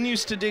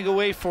continues to dig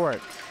away for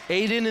it.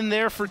 Aiden in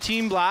there for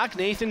Team Black.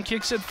 Nathan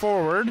kicks it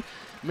forward.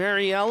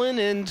 Mary Ellen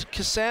and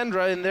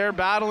Cassandra in there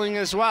battling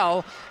as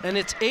well. And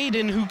it's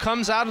Aiden who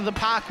comes out of the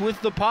pack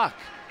with the puck.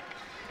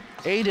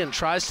 Aiden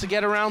tries to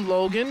get around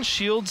Logan,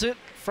 shields it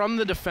from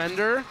the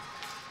defender,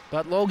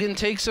 but Logan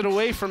takes it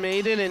away from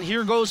Aiden, and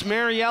here goes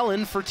Mary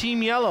Ellen for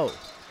Team Yellow.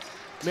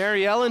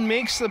 Mary Ellen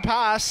makes the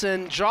pass,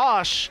 and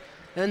Josh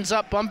ends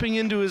up bumping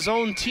into his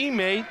own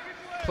teammate.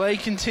 Play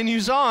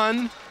continues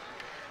on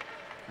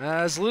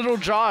as little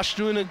Josh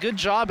doing a good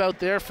job out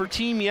there for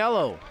Team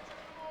Yellow.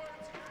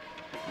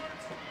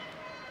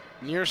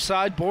 Near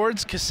side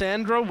boards,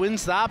 Cassandra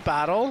wins that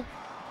battle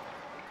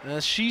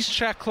as she's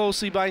checked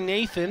closely by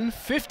Nathan.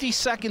 50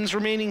 seconds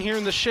remaining here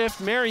in the shift.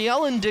 Mary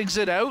Ellen digs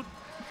it out,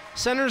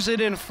 centers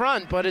it in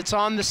front, but it's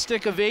on the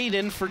stick of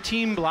Aiden for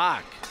Team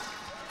Black.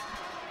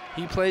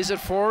 He plays it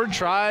forward,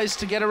 tries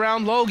to get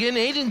around Logan.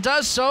 Aiden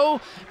does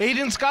so.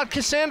 Aiden's got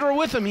Cassandra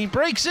with him. He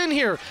breaks in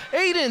here.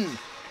 Aiden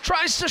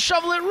tries to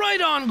shovel it right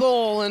on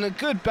goal, and a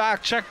good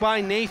back check by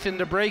Nathan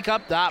to break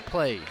up that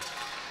play.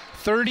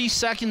 30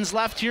 seconds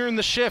left here in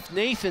the shift.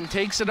 Nathan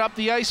takes it up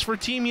the ice for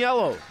Team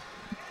Yellow.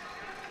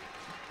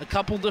 A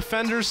couple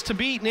defenders to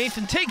beat.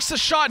 Nathan takes the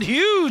shot.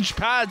 Huge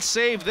pad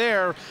save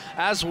there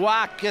as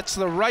Wack gets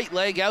the right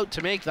leg out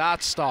to make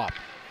that stop.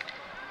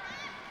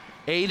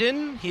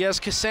 Aiden, he has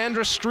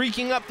Cassandra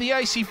streaking up the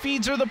ice. He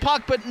feeds her the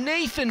puck, but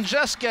Nathan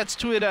just gets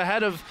to it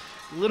ahead of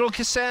little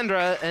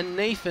Cassandra, and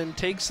Nathan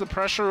takes the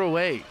pressure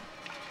away.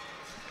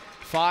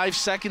 5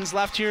 seconds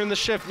left here in the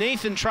shift.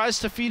 Nathan tries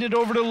to feed it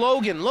over to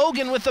Logan.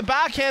 Logan with the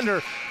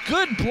backhander.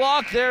 Good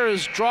block there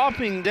is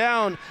dropping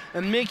down,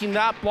 and making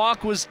that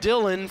block was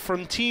Dylan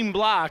from Team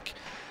Black.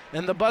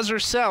 And the buzzer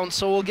sounds,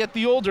 so we'll get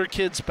the older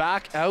kids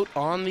back out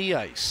on the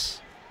ice.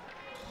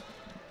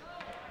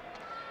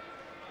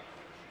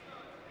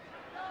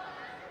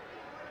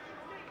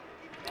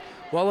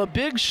 Well, a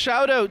big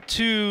shout out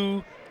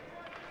to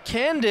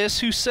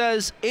Candace, who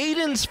says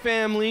Aiden's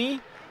family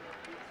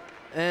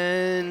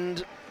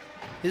and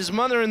his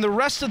mother and the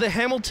rest of the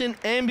Hamilton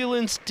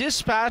Ambulance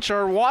Dispatch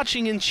are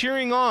watching and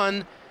cheering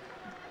on.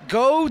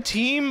 Go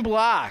Team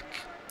Black.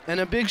 And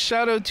a big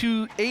shout out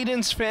to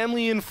Aiden's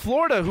family in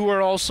Florida who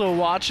are also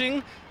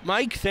watching.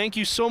 Mike, thank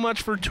you so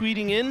much for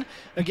tweeting in.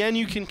 Again,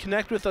 you can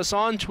connect with us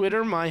on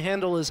Twitter. My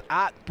handle is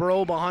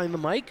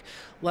 @BroBehindTheMic.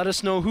 Let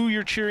us know who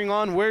you're cheering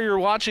on, where you're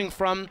watching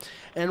from,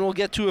 and we'll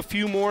get to a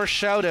few more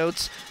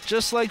shout-outs,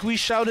 just like we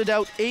shouted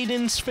out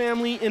Aiden's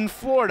family in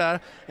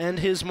Florida and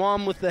his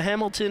mom with the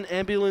Hamilton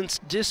Ambulance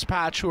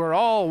Dispatch, who are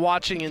all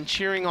watching and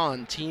cheering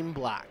on Team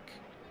Black.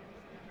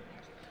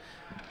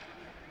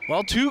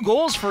 Well, 2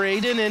 goals for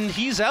Aiden, and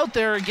he's out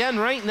there again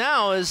right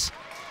now as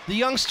the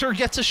youngster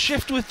gets a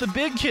shift with the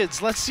big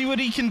kids. Let's see what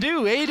he can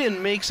do.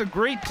 Aiden makes a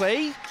great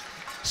play,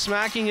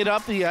 smacking it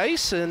up the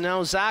ice, and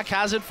now Zach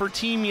has it for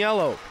Team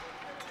Yellow.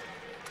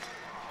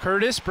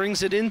 Curtis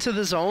brings it into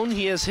the zone.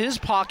 He has his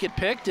pocket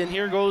picked, and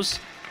here goes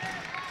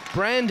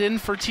Brandon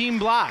for Team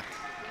Black.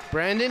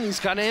 Brandon, he's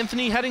got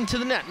Anthony heading to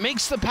the net.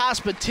 Makes the pass,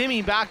 but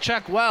Timmy back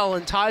checked well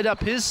and tied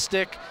up his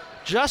stick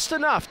just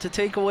enough to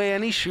take away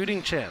any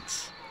shooting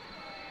chance.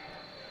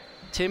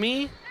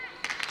 Timmy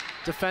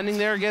defending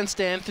there against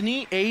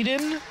Anthony.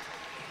 Aiden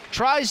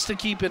tries to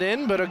keep it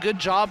in, but a good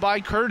job by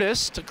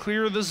Curtis to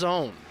clear the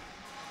zone.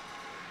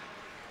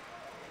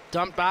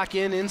 Dumped back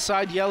in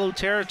inside yellow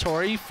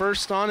territory.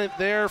 First on it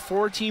there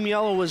for Team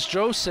Yellow was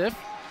Joseph.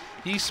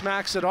 He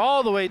smacks it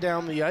all the way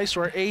down the ice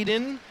where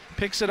Aiden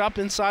picks it up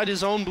inside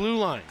his own blue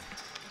line.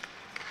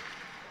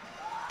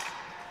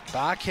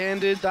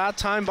 Backhanded that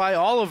time by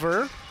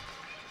Oliver.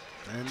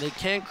 And they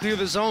can't clear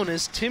the zone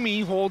as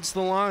Timmy holds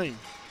the line.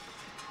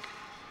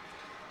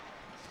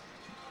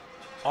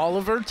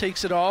 Oliver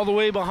takes it all the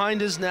way behind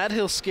his net.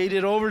 He'll skate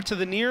it over to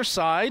the near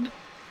side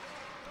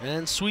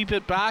and sweep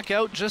it back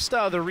out just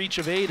out of the reach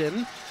of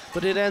Aiden,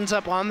 but it ends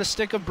up on the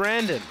stick of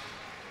Brandon.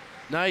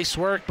 Nice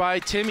work by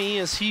Timmy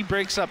as he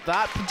breaks up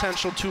that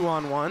potential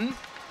 2-on-1.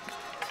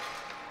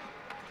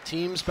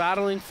 Teams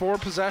battling for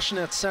possession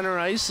at center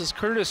ice as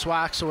Curtis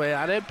whacks away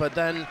at it, but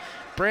then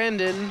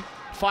Brandon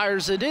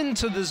fires it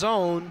into the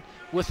zone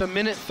with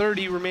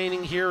 1:30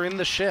 remaining here in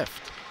the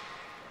shift.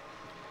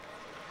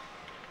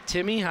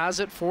 Timmy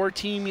has it for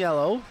Team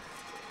Yellow.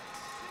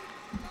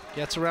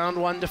 Gets around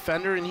one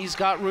defender and he's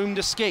got room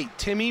to skate.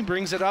 Timmy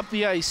brings it up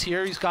the ice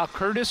here. He's got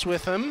Curtis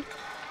with him.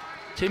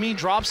 Timmy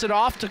drops it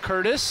off to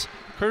Curtis.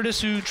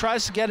 Curtis, who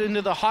tries to get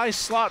into the high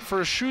slot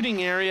for a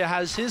shooting area,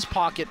 has his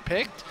pocket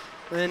picked.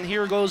 And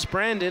here goes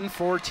Brandon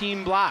for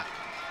Team Black.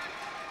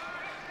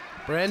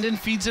 Brandon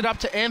feeds it up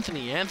to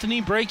Anthony.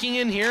 Anthony breaking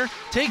in here,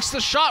 takes the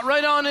shot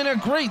right on, and a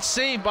great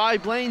save by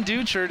Blaine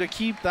Ducher to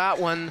keep that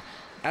one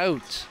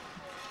out.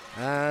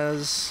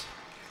 As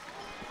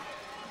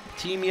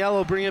Team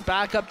Yellow bring it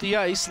back up the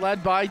ice,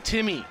 led by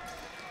Timmy.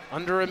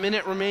 Under a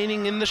minute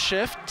remaining in the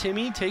shift,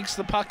 Timmy takes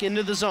the puck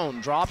into the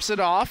zone, drops it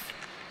off.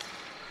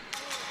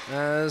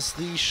 As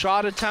the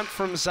shot attempt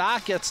from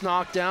Zach gets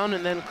knocked down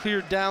and then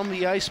cleared down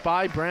the ice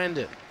by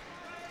Brandon.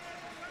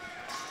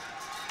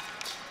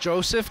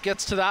 Joseph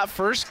gets to that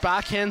first,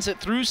 backhands it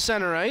through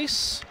center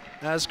ice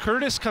as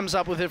Curtis comes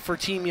up with it for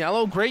Team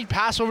Yellow. Great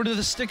pass over to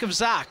the stick of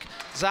Zach.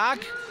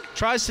 Zach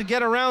tries to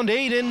get around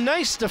Aiden.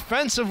 Nice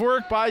defensive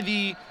work by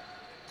the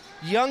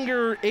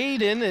younger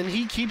Aiden, and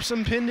he keeps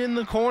him pinned in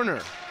the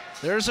corner.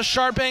 There's a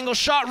sharp angle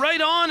shot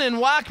right on, and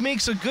Wack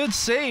makes a good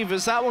save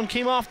as that one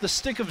came off the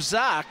stick of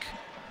Zach.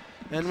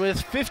 And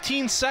with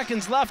 15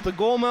 seconds left, the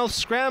goalmouth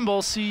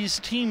scramble sees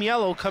Team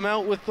Yellow come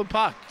out with the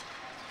puck.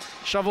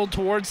 Shoveled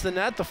towards the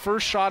net, the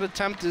first shot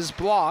attempt is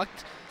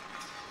blocked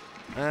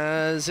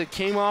as it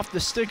came off the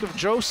stick of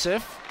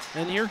Joseph.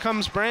 And here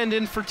comes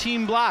Brandon for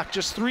Team Black.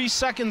 Just 3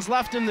 seconds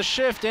left in the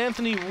shift.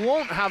 Anthony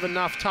won't have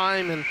enough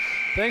time, and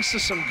thanks to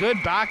some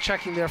good back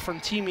checking there from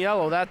Team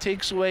Yellow, that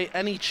takes away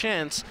any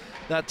chance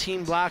that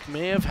Team Black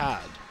may have had.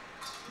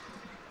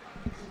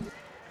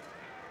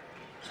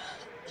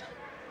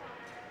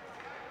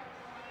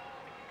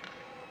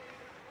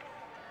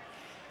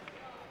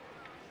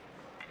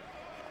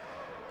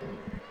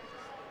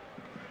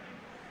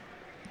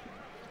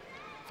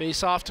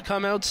 Face off to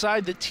come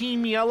outside the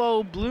Team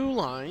Yellow blue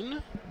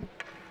line.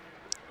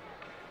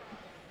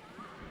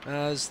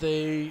 As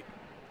they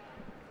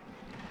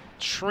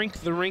shrink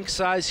the rink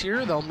size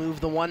here, they'll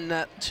move the one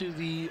net to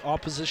the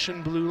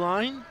opposition blue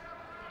line.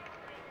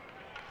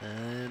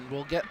 And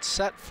we'll get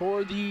set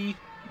for the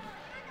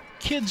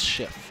kids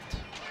shift.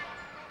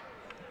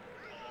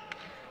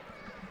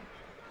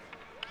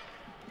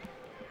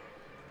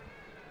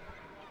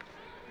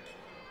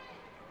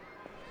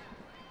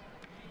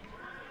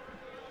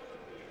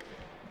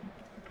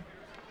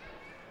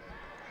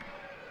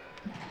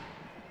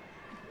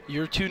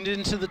 You're tuned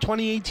into the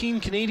 2018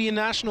 Canadian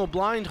National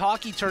Blind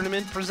Hockey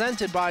Tournament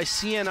presented by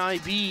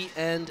CNIB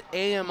and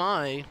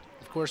AMI.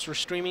 Of course, we're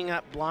streaming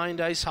at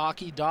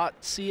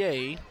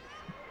blindicehockey.ca.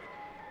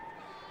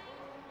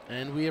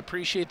 And we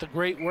appreciate the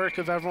great work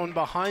of everyone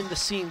behind the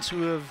scenes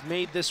who have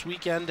made this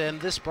weekend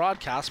and this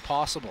broadcast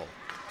possible.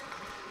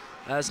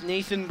 As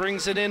Nathan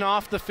brings it in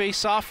off the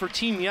face-off for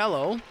Team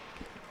Yellow.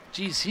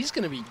 Geez, he's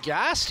going to be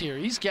gassed here.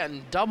 He's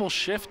getting double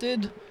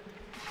shifted.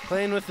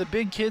 Playing with the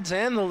big kids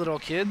and the little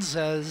kids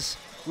as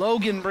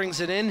Logan brings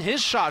it in.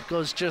 His shot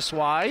goes just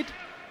wide.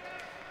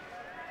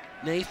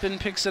 Nathan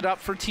picks it up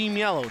for Team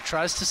Yellow.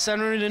 Tries to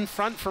center it in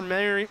front for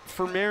Mary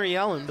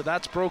Ellen, but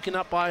that's broken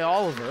up by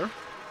Oliver.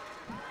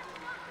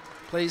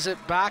 Plays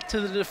it back to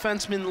the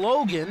defenseman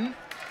Logan,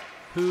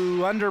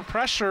 who under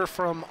pressure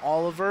from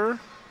Oliver.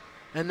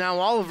 And now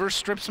Oliver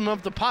strips him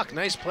of the puck.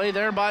 Nice play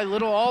there by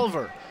little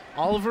Oliver.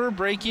 Oliver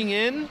breaking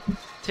in,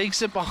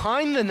 takes it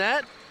behind the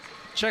net.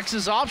 Checks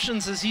his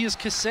options as he has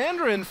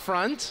Cassandra in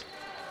front.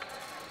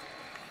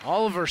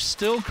 Oliver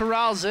still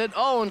corrals it.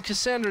 Oh, and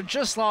Cassandra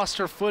just lost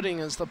her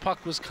footing as the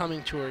puck was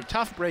coming to her.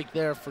 Tough break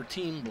there for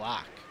Team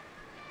Black.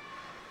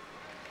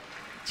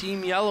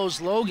 Team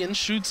Yellow's Logan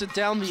shoots it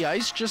down the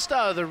ice, just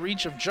out of the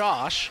reach of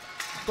Josh,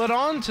 but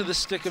onto the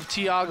stick of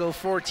Tiago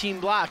for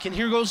Team Black. And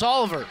here goes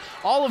Oliver.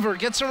 Oliver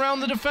gets around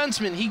the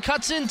defenseman. He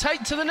cuts in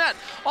tight to the net.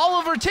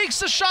 Oliver takes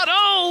the shot.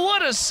 Oh,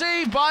 what a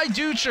save by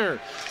Ducher.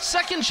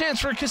 Second chance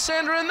for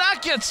Cassandra, and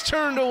that gets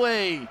turned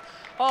away.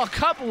 Oh, a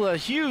couple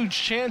of huge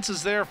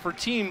chances there for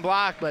Team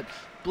Black, but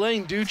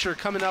Blaine Ducher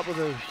coming up with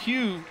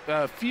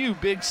a few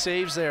big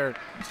saves there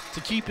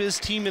to keep his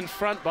team in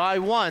front by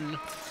 1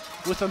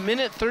 with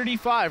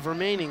 1:35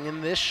 remaining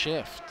in this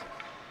shift.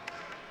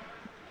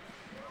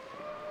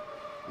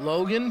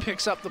 Logan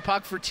picks up the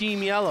puck for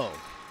Team Yellow.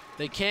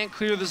 They can't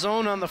clear the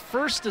zone on the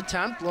first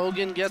attempt.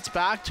 Logan gets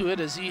back to it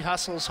as he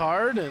hustles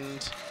hard,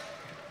 and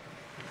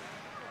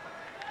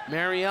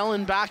Mary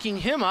Ellen backing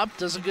him up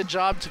does a good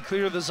job to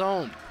clear the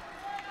zone.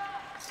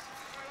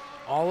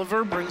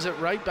 Oliver brings it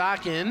right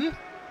back in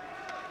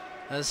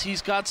as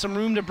he's got some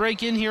room to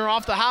break in here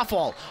off the half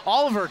wall.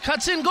 Oliver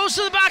cuts in, goes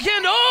to the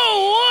backhand.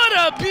 Oh,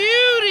 what a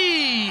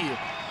beauty!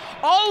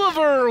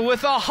 Oliver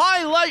with a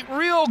highlight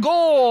reel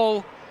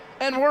goal,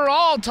 and we're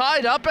all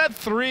tied up at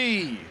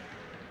 3.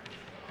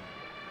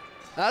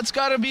 That's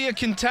got to be a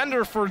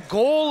contender for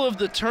goal of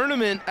the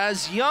tournament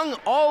as young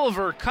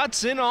Oliver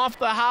cuts in off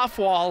the half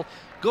wall,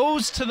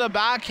 goes to the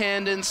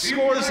backhand, and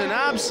scores an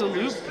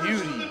absolute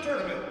beauty.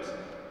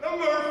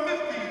 Number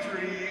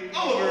 53,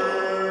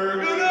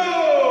 Oliver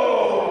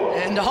Gano!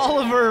 And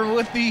Oliver,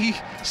 with the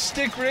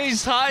stick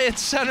raised high at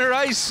center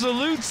ice,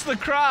 salutes the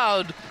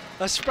crowd.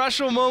 A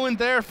special moment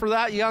there for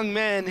that young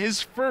man,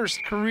 his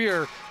first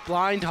career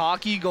blind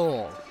hockey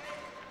goal.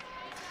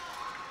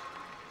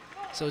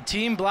 So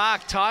Team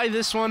Black tie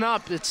this one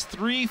up. It's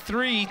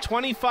 3-3,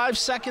 25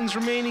 seconds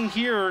remaining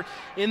here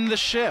in the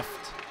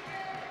shift.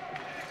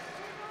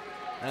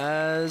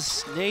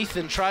 As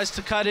Nathan tries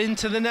to cut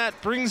into the net,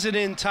 brings it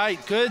in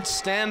tight. Good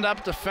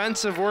stand-up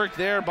defensive work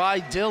there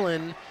by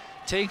Dylan.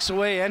 Takes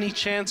away any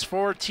chance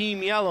for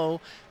Team Yellow.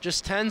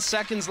 Just 10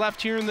 seconds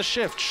left here in the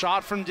shift.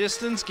 Shot from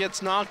distance,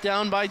 gets knocked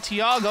down by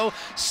Tiago.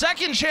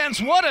 Second chance,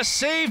 what a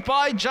save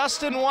by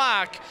Justin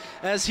Wack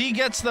as he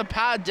gets the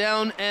pad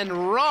down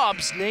and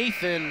robs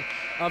Nathan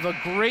of a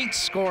great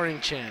scoring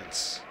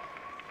chance.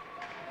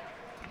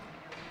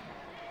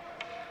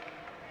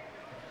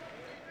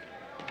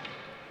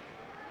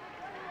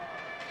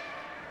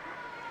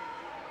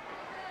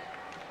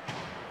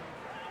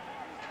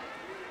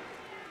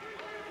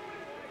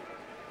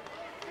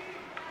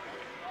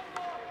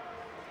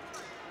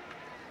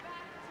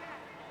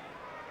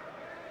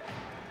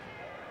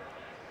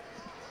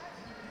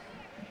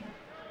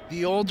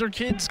 The older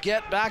kids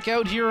get back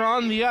out here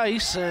on the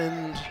ice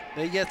and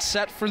they get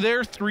set for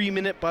their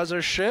 3-minute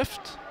buzzer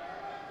shift.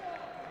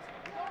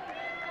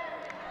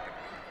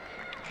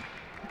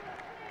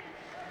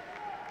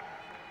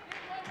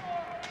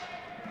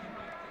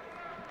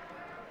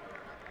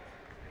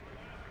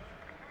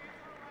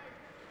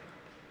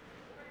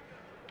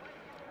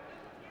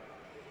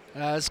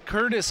 As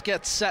Curtis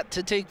gets set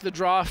to take the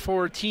draw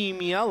for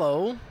Team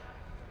Yellow.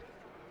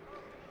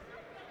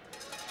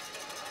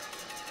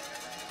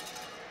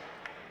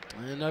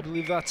 And I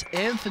believe that's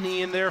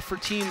Anthony in there for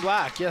Team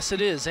Black. Yes,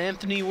 it is.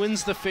 Anthony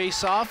wins the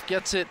face-off,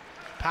 gets it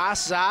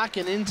past Zach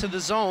and into the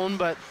zone,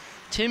 but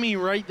Timmy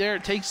right there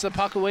takes the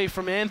puck away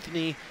from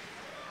Anthony.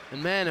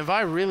 And man, have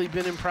I really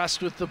been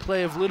impressed with the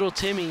play of little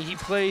Timmy. He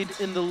played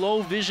in the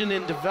low vision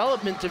and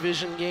development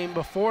division game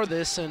before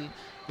this, and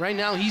right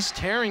now he's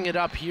tearing it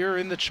up here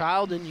in the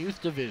child and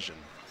youth division.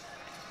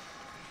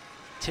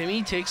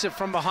 Timmy takes it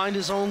from behind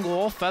his own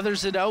goal,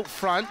 feathers it out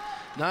front.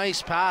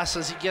 Nice pass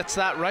as he gets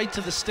that right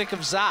to the stick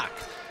of Zach.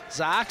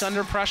 Zach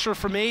under pressure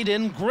from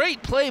Aiden.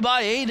 Great play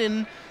by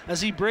Aiden as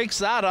he breaks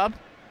that up.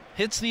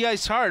 Hits the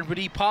ice hard, but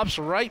he pops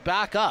right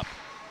back up.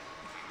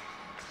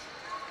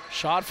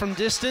 Shot from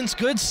distance.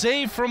 Good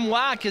save from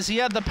Wack as he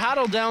had the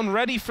paddle down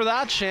ready for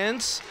that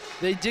chance.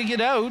 They dig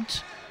it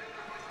out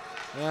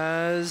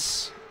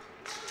as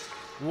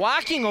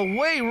whacking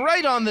away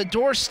right on the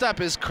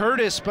doorstep is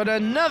Curtis, but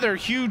another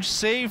huge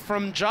save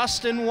from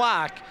Justin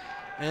Wack.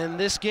 And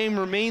this game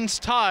remains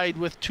tied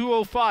with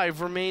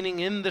 2:05 remaining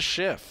in the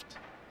shift.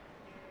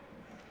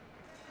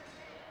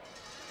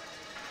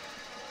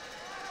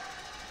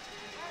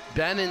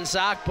 Ben and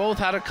Zach both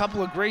had a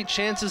couple of great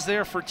chances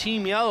there for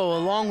Team Yellow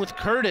along with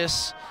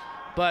Curtis,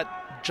 but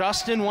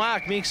Justin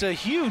Wack makes a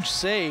huge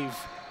save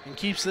and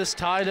keeps this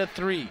tied at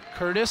 3.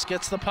 Curtis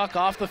gets the puck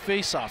off the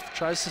faceoff,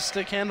 tries to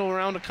stick handle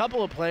around a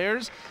couple of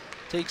players,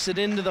 takes it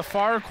into the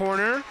far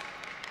corner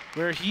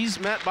where he's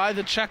met by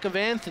the check of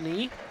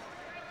Anthony.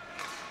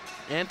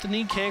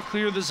 Anthony can't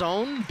clear the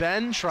zone.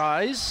 Ben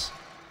tries.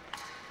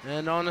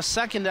 And on a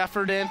second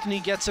effort, Anthony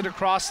gets it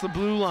across the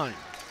blue line.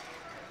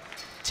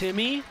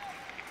 Timmy.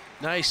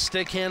 Nice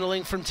stick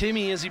handling from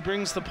Timmy as he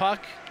brings the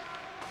puck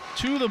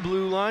to the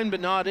blue line,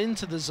 but not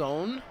into the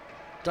zone.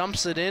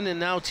 Dumps it in, and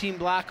now Team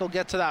Black will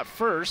get to that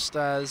first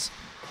as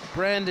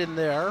Brandon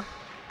there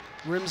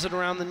rims it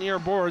around the near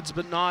boards,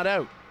 but not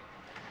out.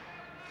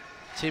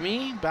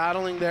 Timmy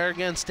battling there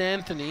against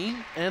Anthony.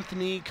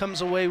 Anthony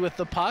comes away with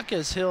the puck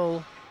as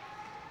he'll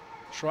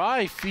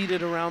Try feed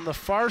it around the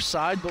far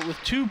side, but with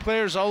two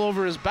players all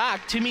over his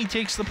back, Timmy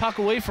takes the puck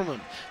away from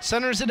him.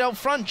 Centers it out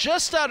front,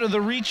 just out of the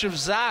reach of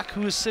Zach,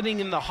 who is sitting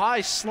in the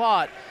high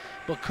slot,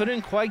 but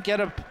couldn't quite get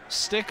a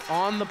stick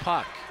on the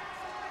puck.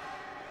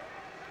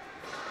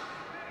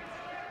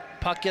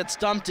 Puck gets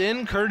dumped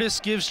in.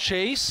 Curtis gives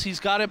chase. He's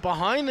got it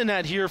behind the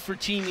net here for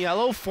Team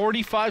Yellow.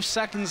 45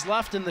 seconds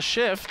left in the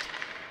shift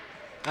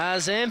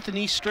as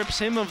Anthony strips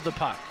him of the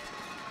puck.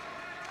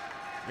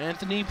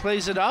 Anthony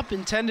plays it up,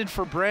 intended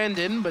for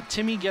Brandon, but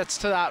Timmy gets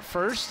to that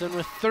first. And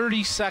with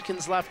 30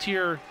 seconds left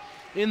here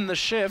in the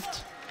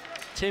shift,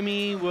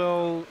 Timmy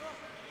will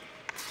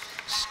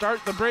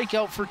start the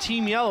breakout for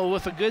Team Yellow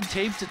with a good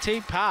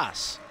tape-to-tape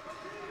pass.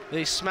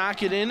 They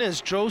smack it in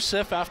as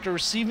Joseph, after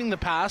receiving the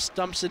pass,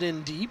 dumps it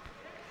in deep.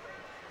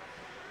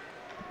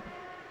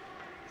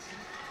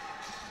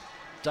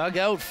 Dug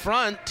out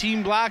front,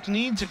 Team Black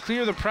need to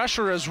clear the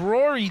pressure as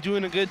Rory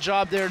doing a good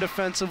job there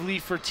defensively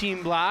for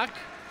Team Black.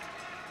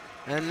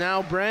 And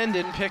now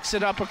Brandon picks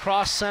it up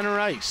across center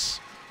ice.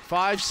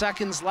 5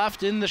 seconds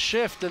left in the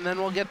shift, and then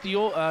we'll get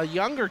the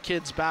younger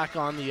kids back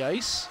on the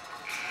ice.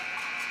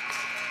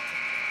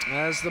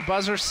 As the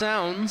buzzer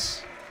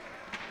sounds,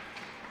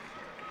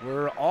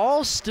 we're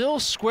all still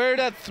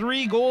squared at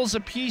 3 goals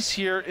apiece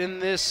here in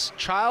this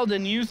Child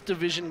and Youth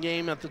Division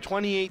game at the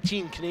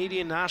 2018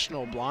 Canadian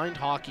National Blind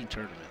Hockey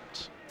Tournament.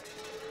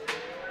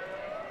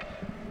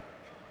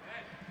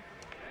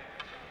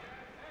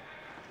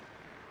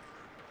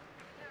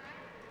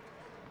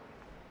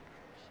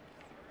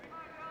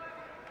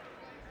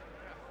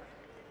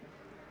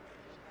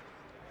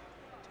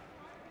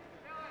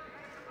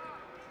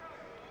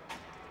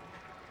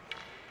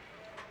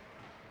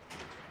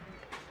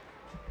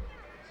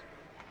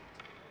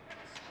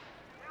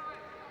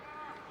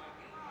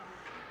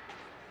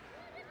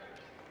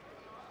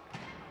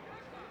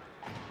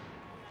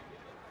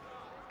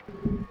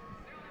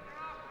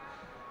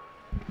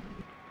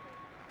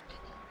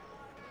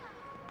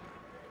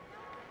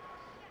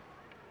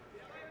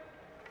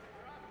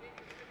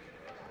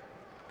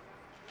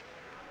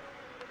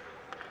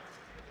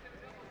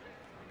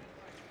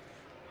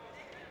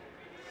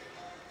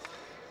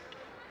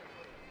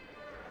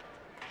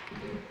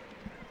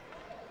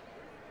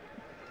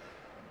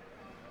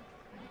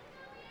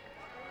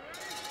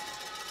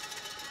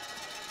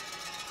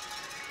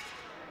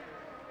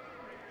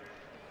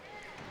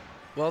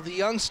 Well, the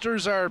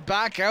youngsters are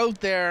back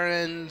out there,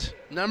 and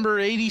number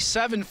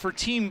 87 for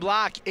Team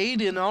Black,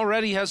 Aiden,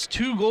 already has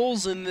 2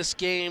 goals in this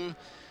game.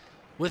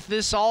 With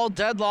this all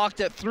deadlocked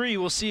at 3,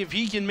 we'll see if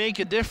he can make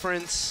a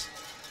difference.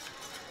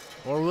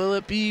 Or will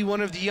it be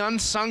one of the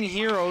unsung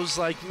heroes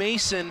like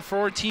Mason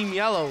for Team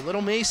Yellow?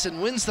 Little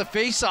Mason wins the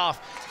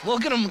face-off.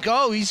 Look at him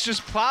go. He's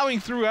just plowing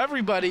through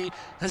everybody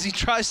as he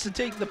tries to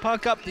take the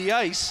puck up the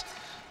ice.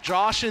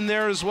 Josh in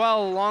there as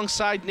well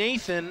alongside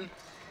Nathan.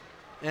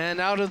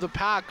 And out of the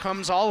pack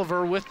comes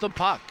Oliver with the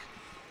puck.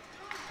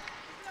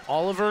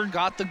 Oliver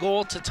got the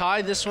goal to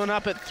tie this one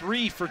up at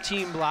 3 for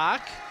Team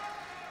Black.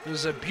 It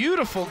was a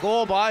beautiful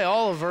goal by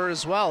Oliver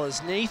as well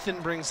as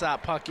Nathan brings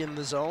that puck in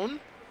the zone.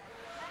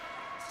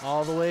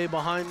 All the way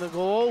behind the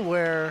goal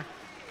where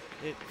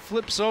it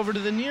flips over to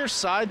the near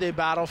side. They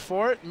battle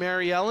for it.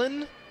 Mary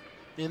Ellen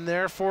in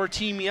there for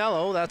Team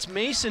Yellow. That's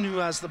Mason who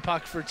has the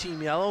puck for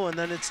Team Yellow, and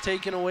then it's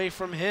taken away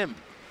from him.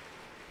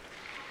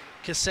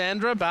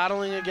 Cassandra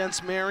battling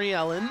against Mary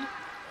Ellen.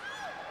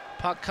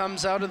 Puck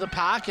comes out of the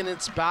pack, and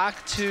it's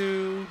back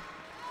to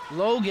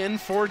Logan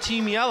for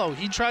Team Yellow.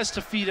 He tries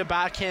to feed a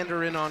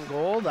backhander in on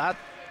goal. That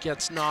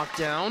gets knocked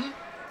down.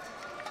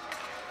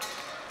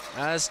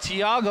 As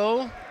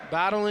Tiago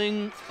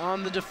battling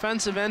on the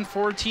defensive end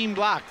for Team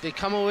Black. They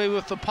come away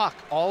with the puck.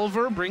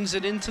 Oliver brings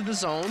it into the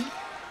zone.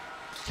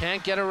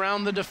 Can't get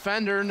around the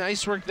defender.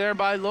 Nice work there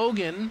by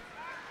Logan.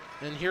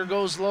 And here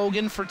goes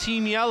Logan for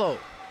Team Yellow.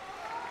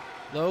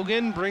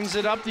 Logan brings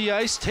it up the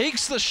ice,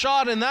 takes the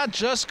shot, and that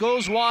just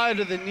goes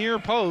wide of the near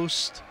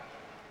post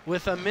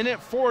with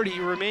 1:40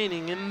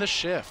 remaining in the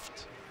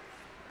shift.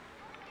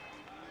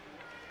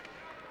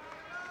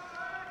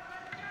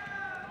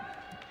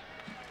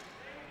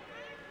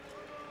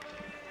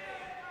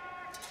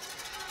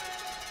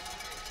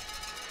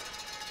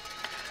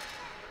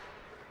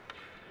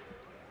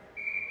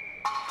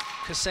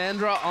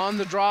 Cassandra on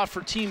the draw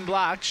for Team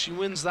Black. She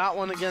wins that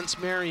one against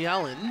Mary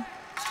Ellen.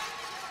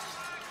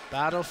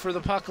 Battle for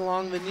the puck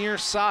along the near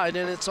side,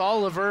 and it's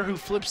Oliver who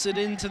flips it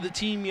into the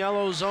Team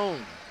Yellow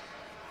zone.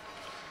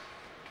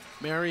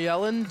 Mary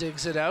Ellen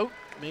digs it out,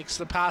 makes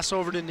the pass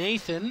over to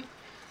Nathan.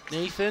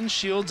 Nathan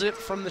shields it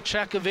from the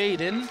check of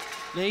Aiden.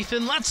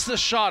 Nathan lets the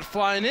shot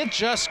fly, and it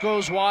just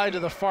goes wide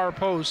of the far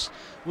post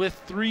with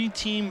 3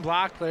 Team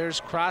Black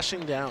players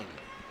crashing down.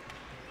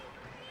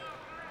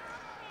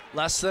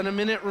 Less than a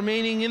minute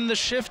remaining in the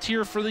shift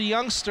here for the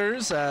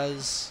youngsters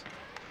as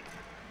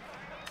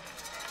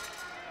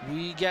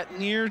we get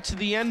near to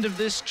the end of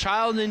this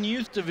Child and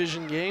Youth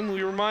Division game.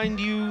 We remind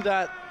you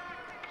that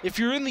if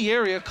you're in the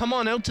area, come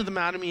on out to the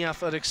Mattamy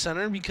Athletic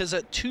Center because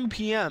at 2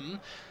 p.m.,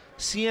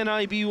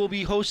 CNIB will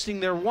be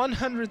hosting their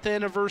 100th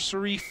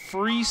anniversary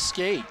free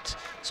skate.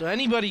 So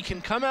anybody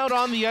can come out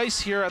on the ice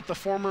here at the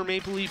former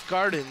Maple Leaf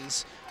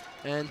Gardens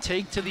and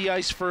take to the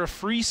ice for a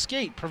free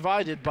skate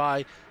provided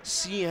by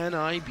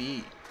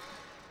CNIB.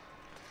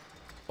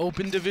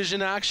 Open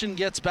division action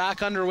gets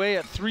back underway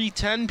at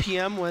 3:10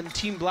 p.m. when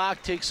Team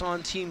Black takes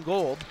on Team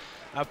Gold.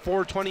 At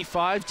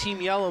 4:25,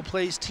 Team Yellow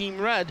plays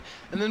Team Red,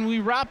 and then we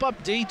wrap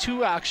up Day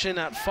 2 action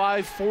at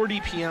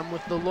 5:40 p.m.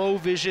 with the Low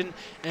Vision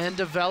and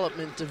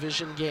Development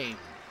Division game.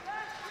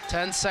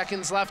 10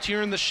 seconds left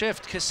here in the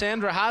shift.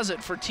 Cassandra has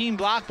it for Team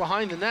Black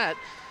behind the net.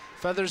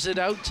 Feathers it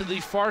out to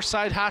the far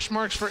side hash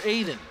marks for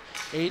Aiden.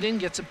 Aiden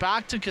gets it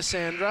back to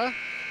Cassandra,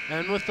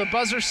 and with the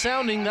buzzer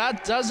sounding,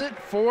 that does it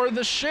for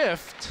the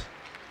shift.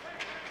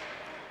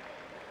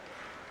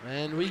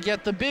 And we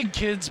get the big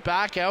kids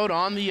back out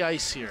on the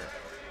ice here.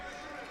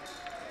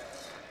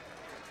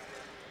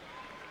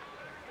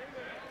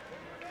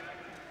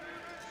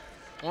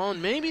 Well,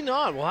 maybe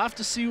not. We'll have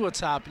to see what's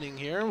happening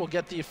here. We'll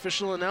get the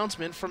official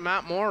announcement from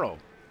Matt Morrow.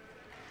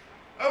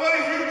 How about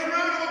a huge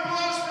round of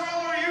applause for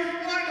all our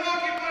youth blind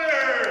hockey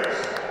players?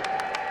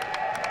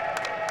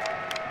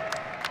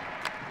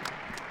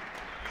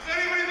 Does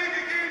anybody think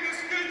a game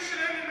this good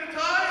should end in a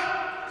tie?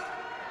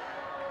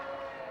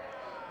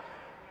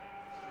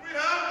 We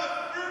have the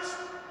first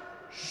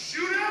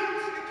shootout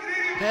in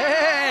Canadian.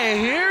 Hey,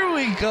 here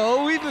we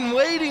go. We've been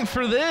waiting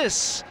for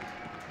this.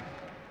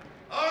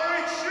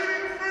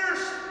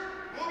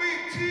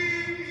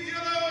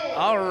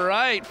 All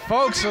right,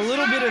 folks, a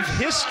little bit of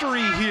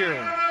history here.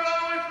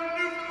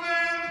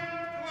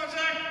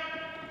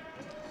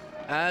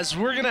 As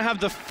we're gonna have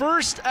the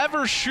first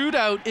ever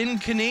shootout in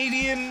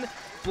Canadian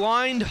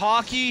blind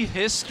hockey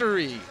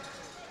history.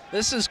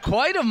 This is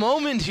quite a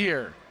moment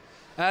here,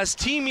 as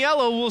Team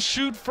Yellow will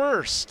shoot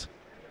first.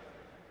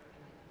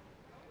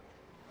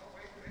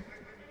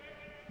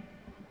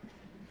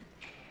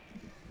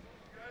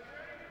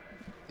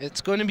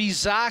 It's going to be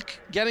Zach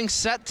getting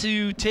set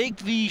to take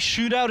the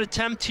shootout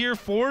attempt here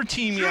for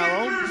Team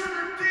Yellow. First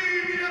for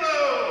Team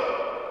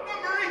Yellow,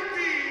 number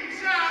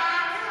 18,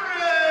 Zach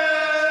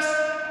Harris.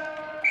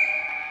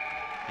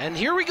 And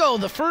here we go,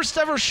 the first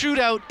ever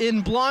shootout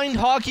in blind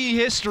hockey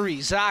history.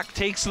 Zach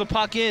takes the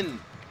puck in.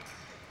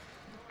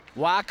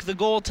 Whack the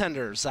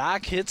goaltender.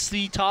 Zach hits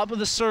the top of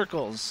the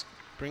circles.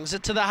 Brings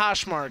it to the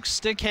hash marks,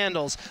 stick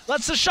handles,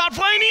 lets the shot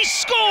fly, and he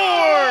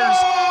scores!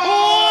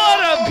 What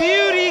a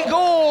beauty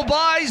goal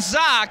by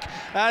Zach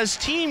as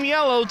Team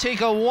Yellow take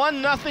a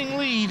 1-0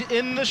 lead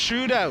in the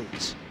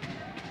shootout.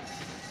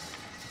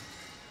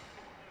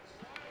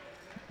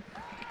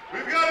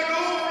 We've got a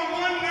goal from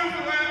one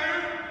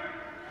Newfoundlander.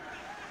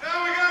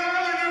 Now we got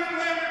another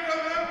Newfoundlander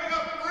coming up. We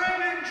got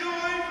Brandon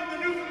Joy from the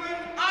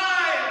Newfoundland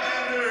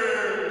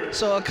Islanders.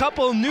 So a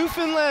couple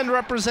Newfoundland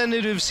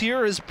representatives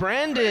here as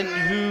Brandon,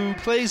 who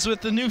plays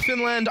with the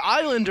Newfoundland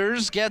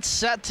Islanders, gets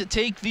set to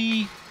take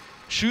the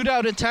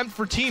shootout attempt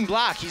for Team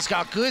Black. He's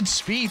got good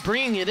speed,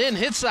 bringing it in,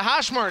 hits the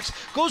hash marks,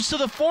 goes to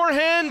the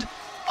forehand,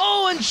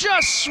 oh, and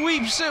just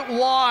sweeps it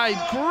wide.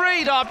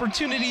 Great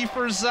opportunity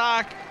for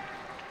Zach.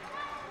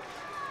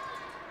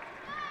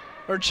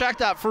 Or check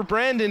that, for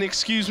Brandon,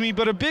 excuse me,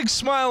 but a big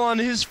smile on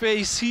his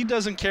face. He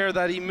doesn't care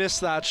that he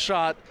missed that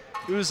shot.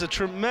 It was a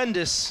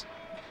tremendous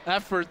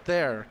effort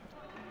there.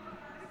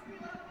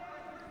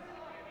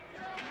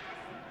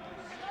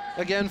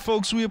 Again,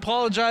 folks, we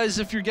apologize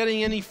if you're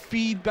getting any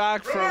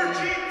feedback from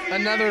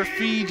another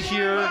feed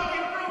here,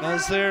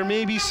 as there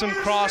may be some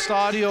crossed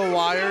audio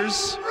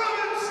wires.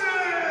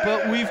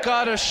 But we've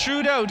got a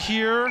shootout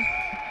here,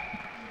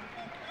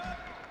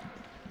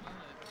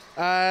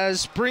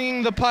 as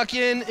bringing the puck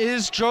in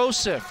is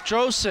Joseph.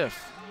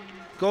 Joseph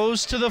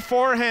goes to the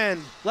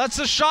forehand, lets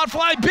the shot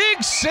fly.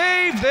 Big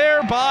save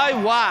there by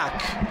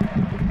Whack.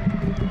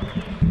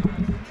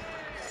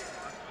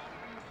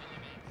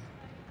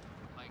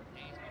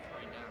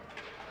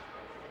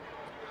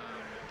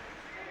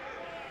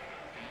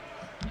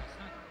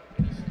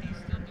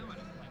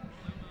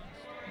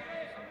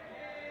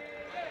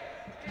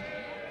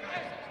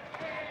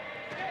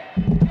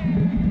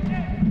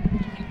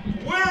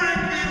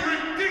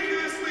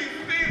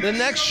 The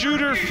next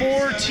shooter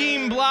for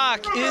Team Black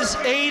is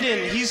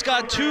Aiden. He's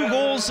got 2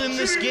 goals in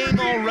this game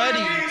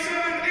already,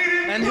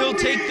 and he'll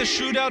take the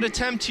shootout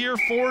attempt here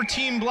for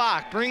Team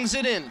Black. Brings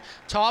it in,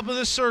 top of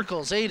the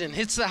circles. Aiden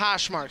hits the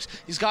hash marks.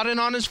 He's got it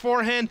on his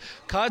forehand,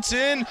 cuts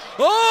in.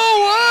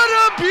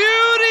 Oh, what a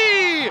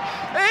beauty!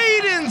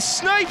 Aiden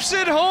snipes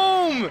it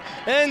home,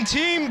 and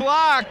Team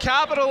Black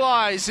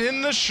capitalize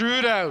in the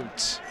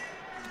shootout.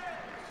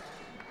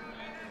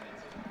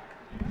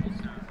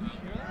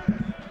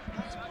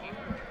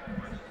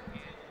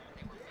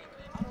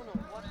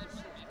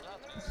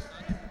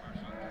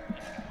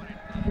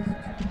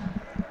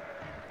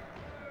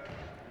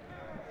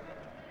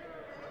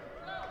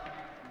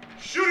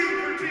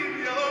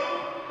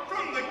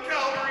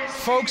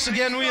 Folks,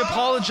 again, we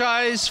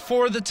apologize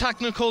for the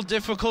technical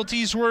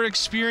difficulties we're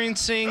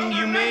experiencing.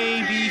 You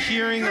may be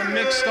hearing a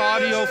mixed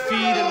audio feed,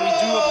 and we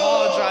do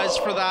apologize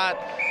for that.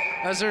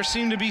 as there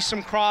seem to be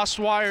some crossed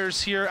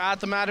wires here at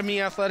the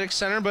Mattamy Athletic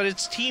Center, but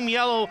it's Team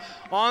Yellow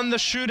on the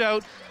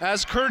shootout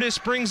as Curtis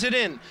brings it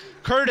in.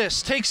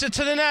 Curtis takes it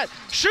to the net,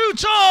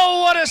 shoots,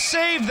 oh, what a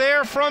save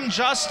there from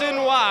Justin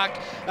Wack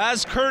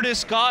as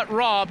Curtis got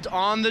robbed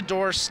on the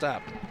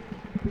doorstep.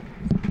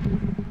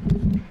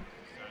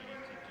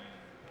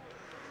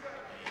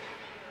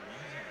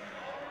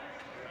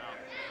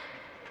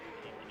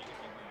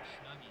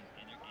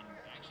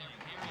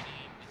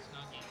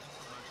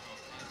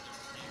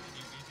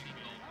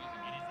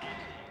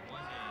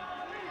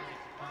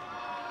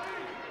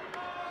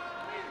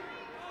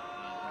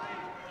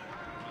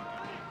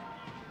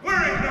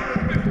 Wearing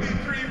number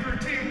 53 for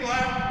Team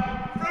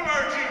Black from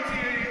our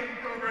GTA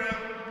program,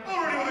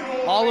 already with a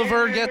goal.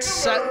 Oliver gets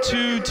set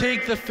to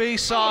take the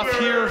face-off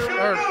here,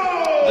 or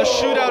the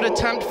shootout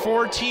attempt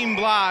for Team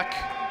Black,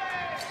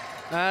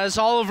 as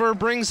Oliver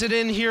brings it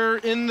in here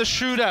in the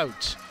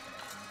shootout.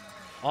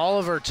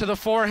 Oliver to the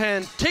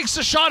forehand, takes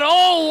the shot.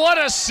 Oh, what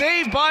a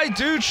save by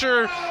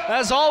Ducher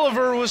as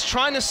Oliver was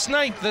trying to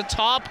snipe the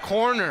top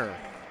corner.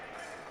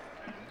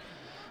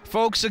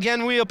 Folks,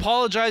 again, we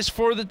apologize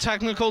for the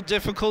technical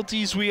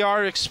difficulties we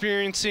are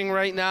experiencing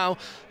right now.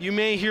 You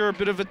may hear a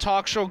bit of a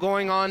talk show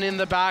going on in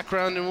the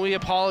background, and we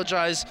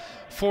apologize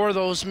for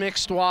those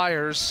mixed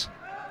wires.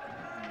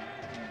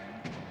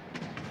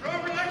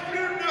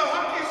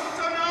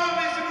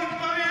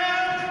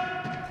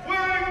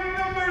 Wearing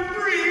number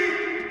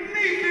 3,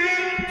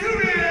 Nathan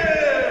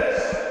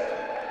Tunis.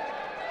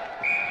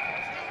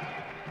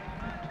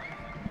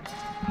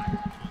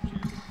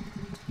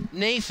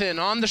 Nathan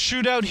on the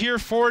shootout here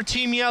for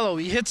Team Yellow.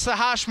 He hits the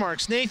hash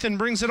marks. Nathan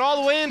brings it all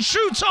the way in,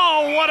 shoots.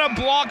 Oh, what a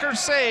blocker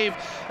save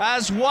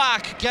as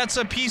Wack gets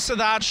a piece of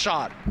that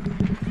shot.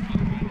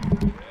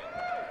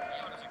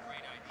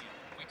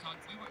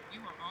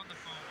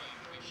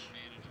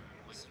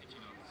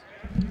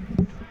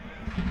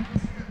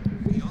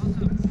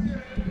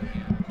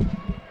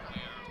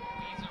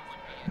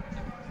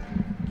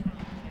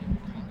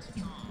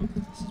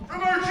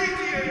 From our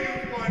GTA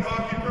Youth Blind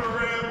Hockey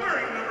program,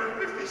 wearing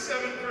number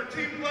 57 for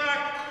Team Black,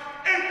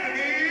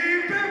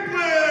 Anthony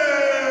Pimplin.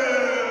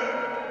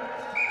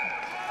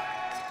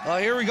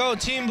 Here we go,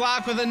 Team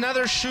Black with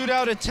another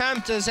shootout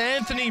attempt as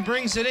Anthony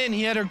brings it in.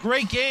 He had a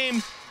great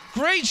game.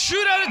 Great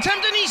shootout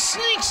attempt, and he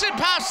sneaks it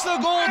past the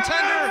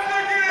goaltender.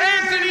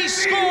 Anthony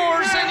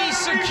scores, and he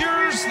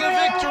secures the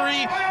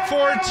victory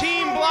for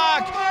Team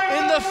Black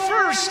in the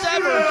first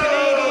ever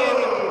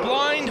Canadian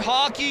blind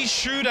hockey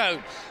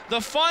shootout.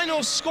 The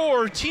final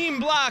score, Team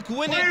Black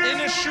win it in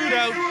a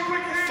shootout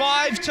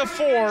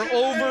 5-4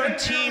 over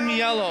Team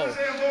Yellow.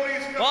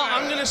 Well,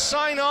 I'm going to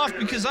sign off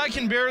because I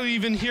can barely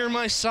even hear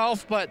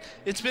myself, but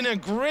it's been a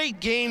great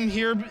game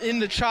here in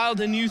the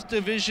Child and Youth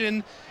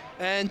Division,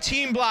 and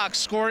Team Black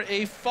scored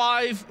a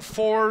 5-4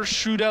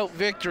 shootout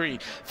victory.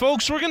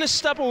 Folks, we're going to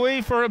step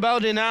away for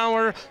about an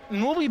hour,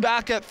 and we'll be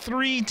back at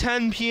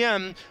 3:10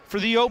 p.m.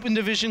 for the Open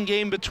Division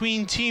game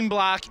between Team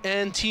Black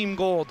and Team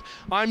Gold.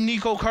 I'm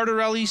Nico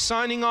Cardarelli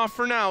signing off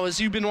for now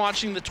as you've been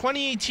watching the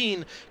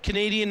 2018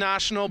 Canadian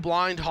National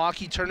Blind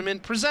Hockey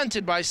Tournament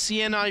presented by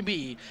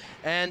CNIB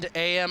and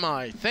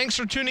AMI. Thanks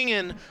for tuning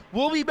in.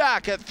 We'll be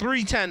back at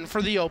 3:10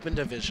 for the Open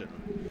Division.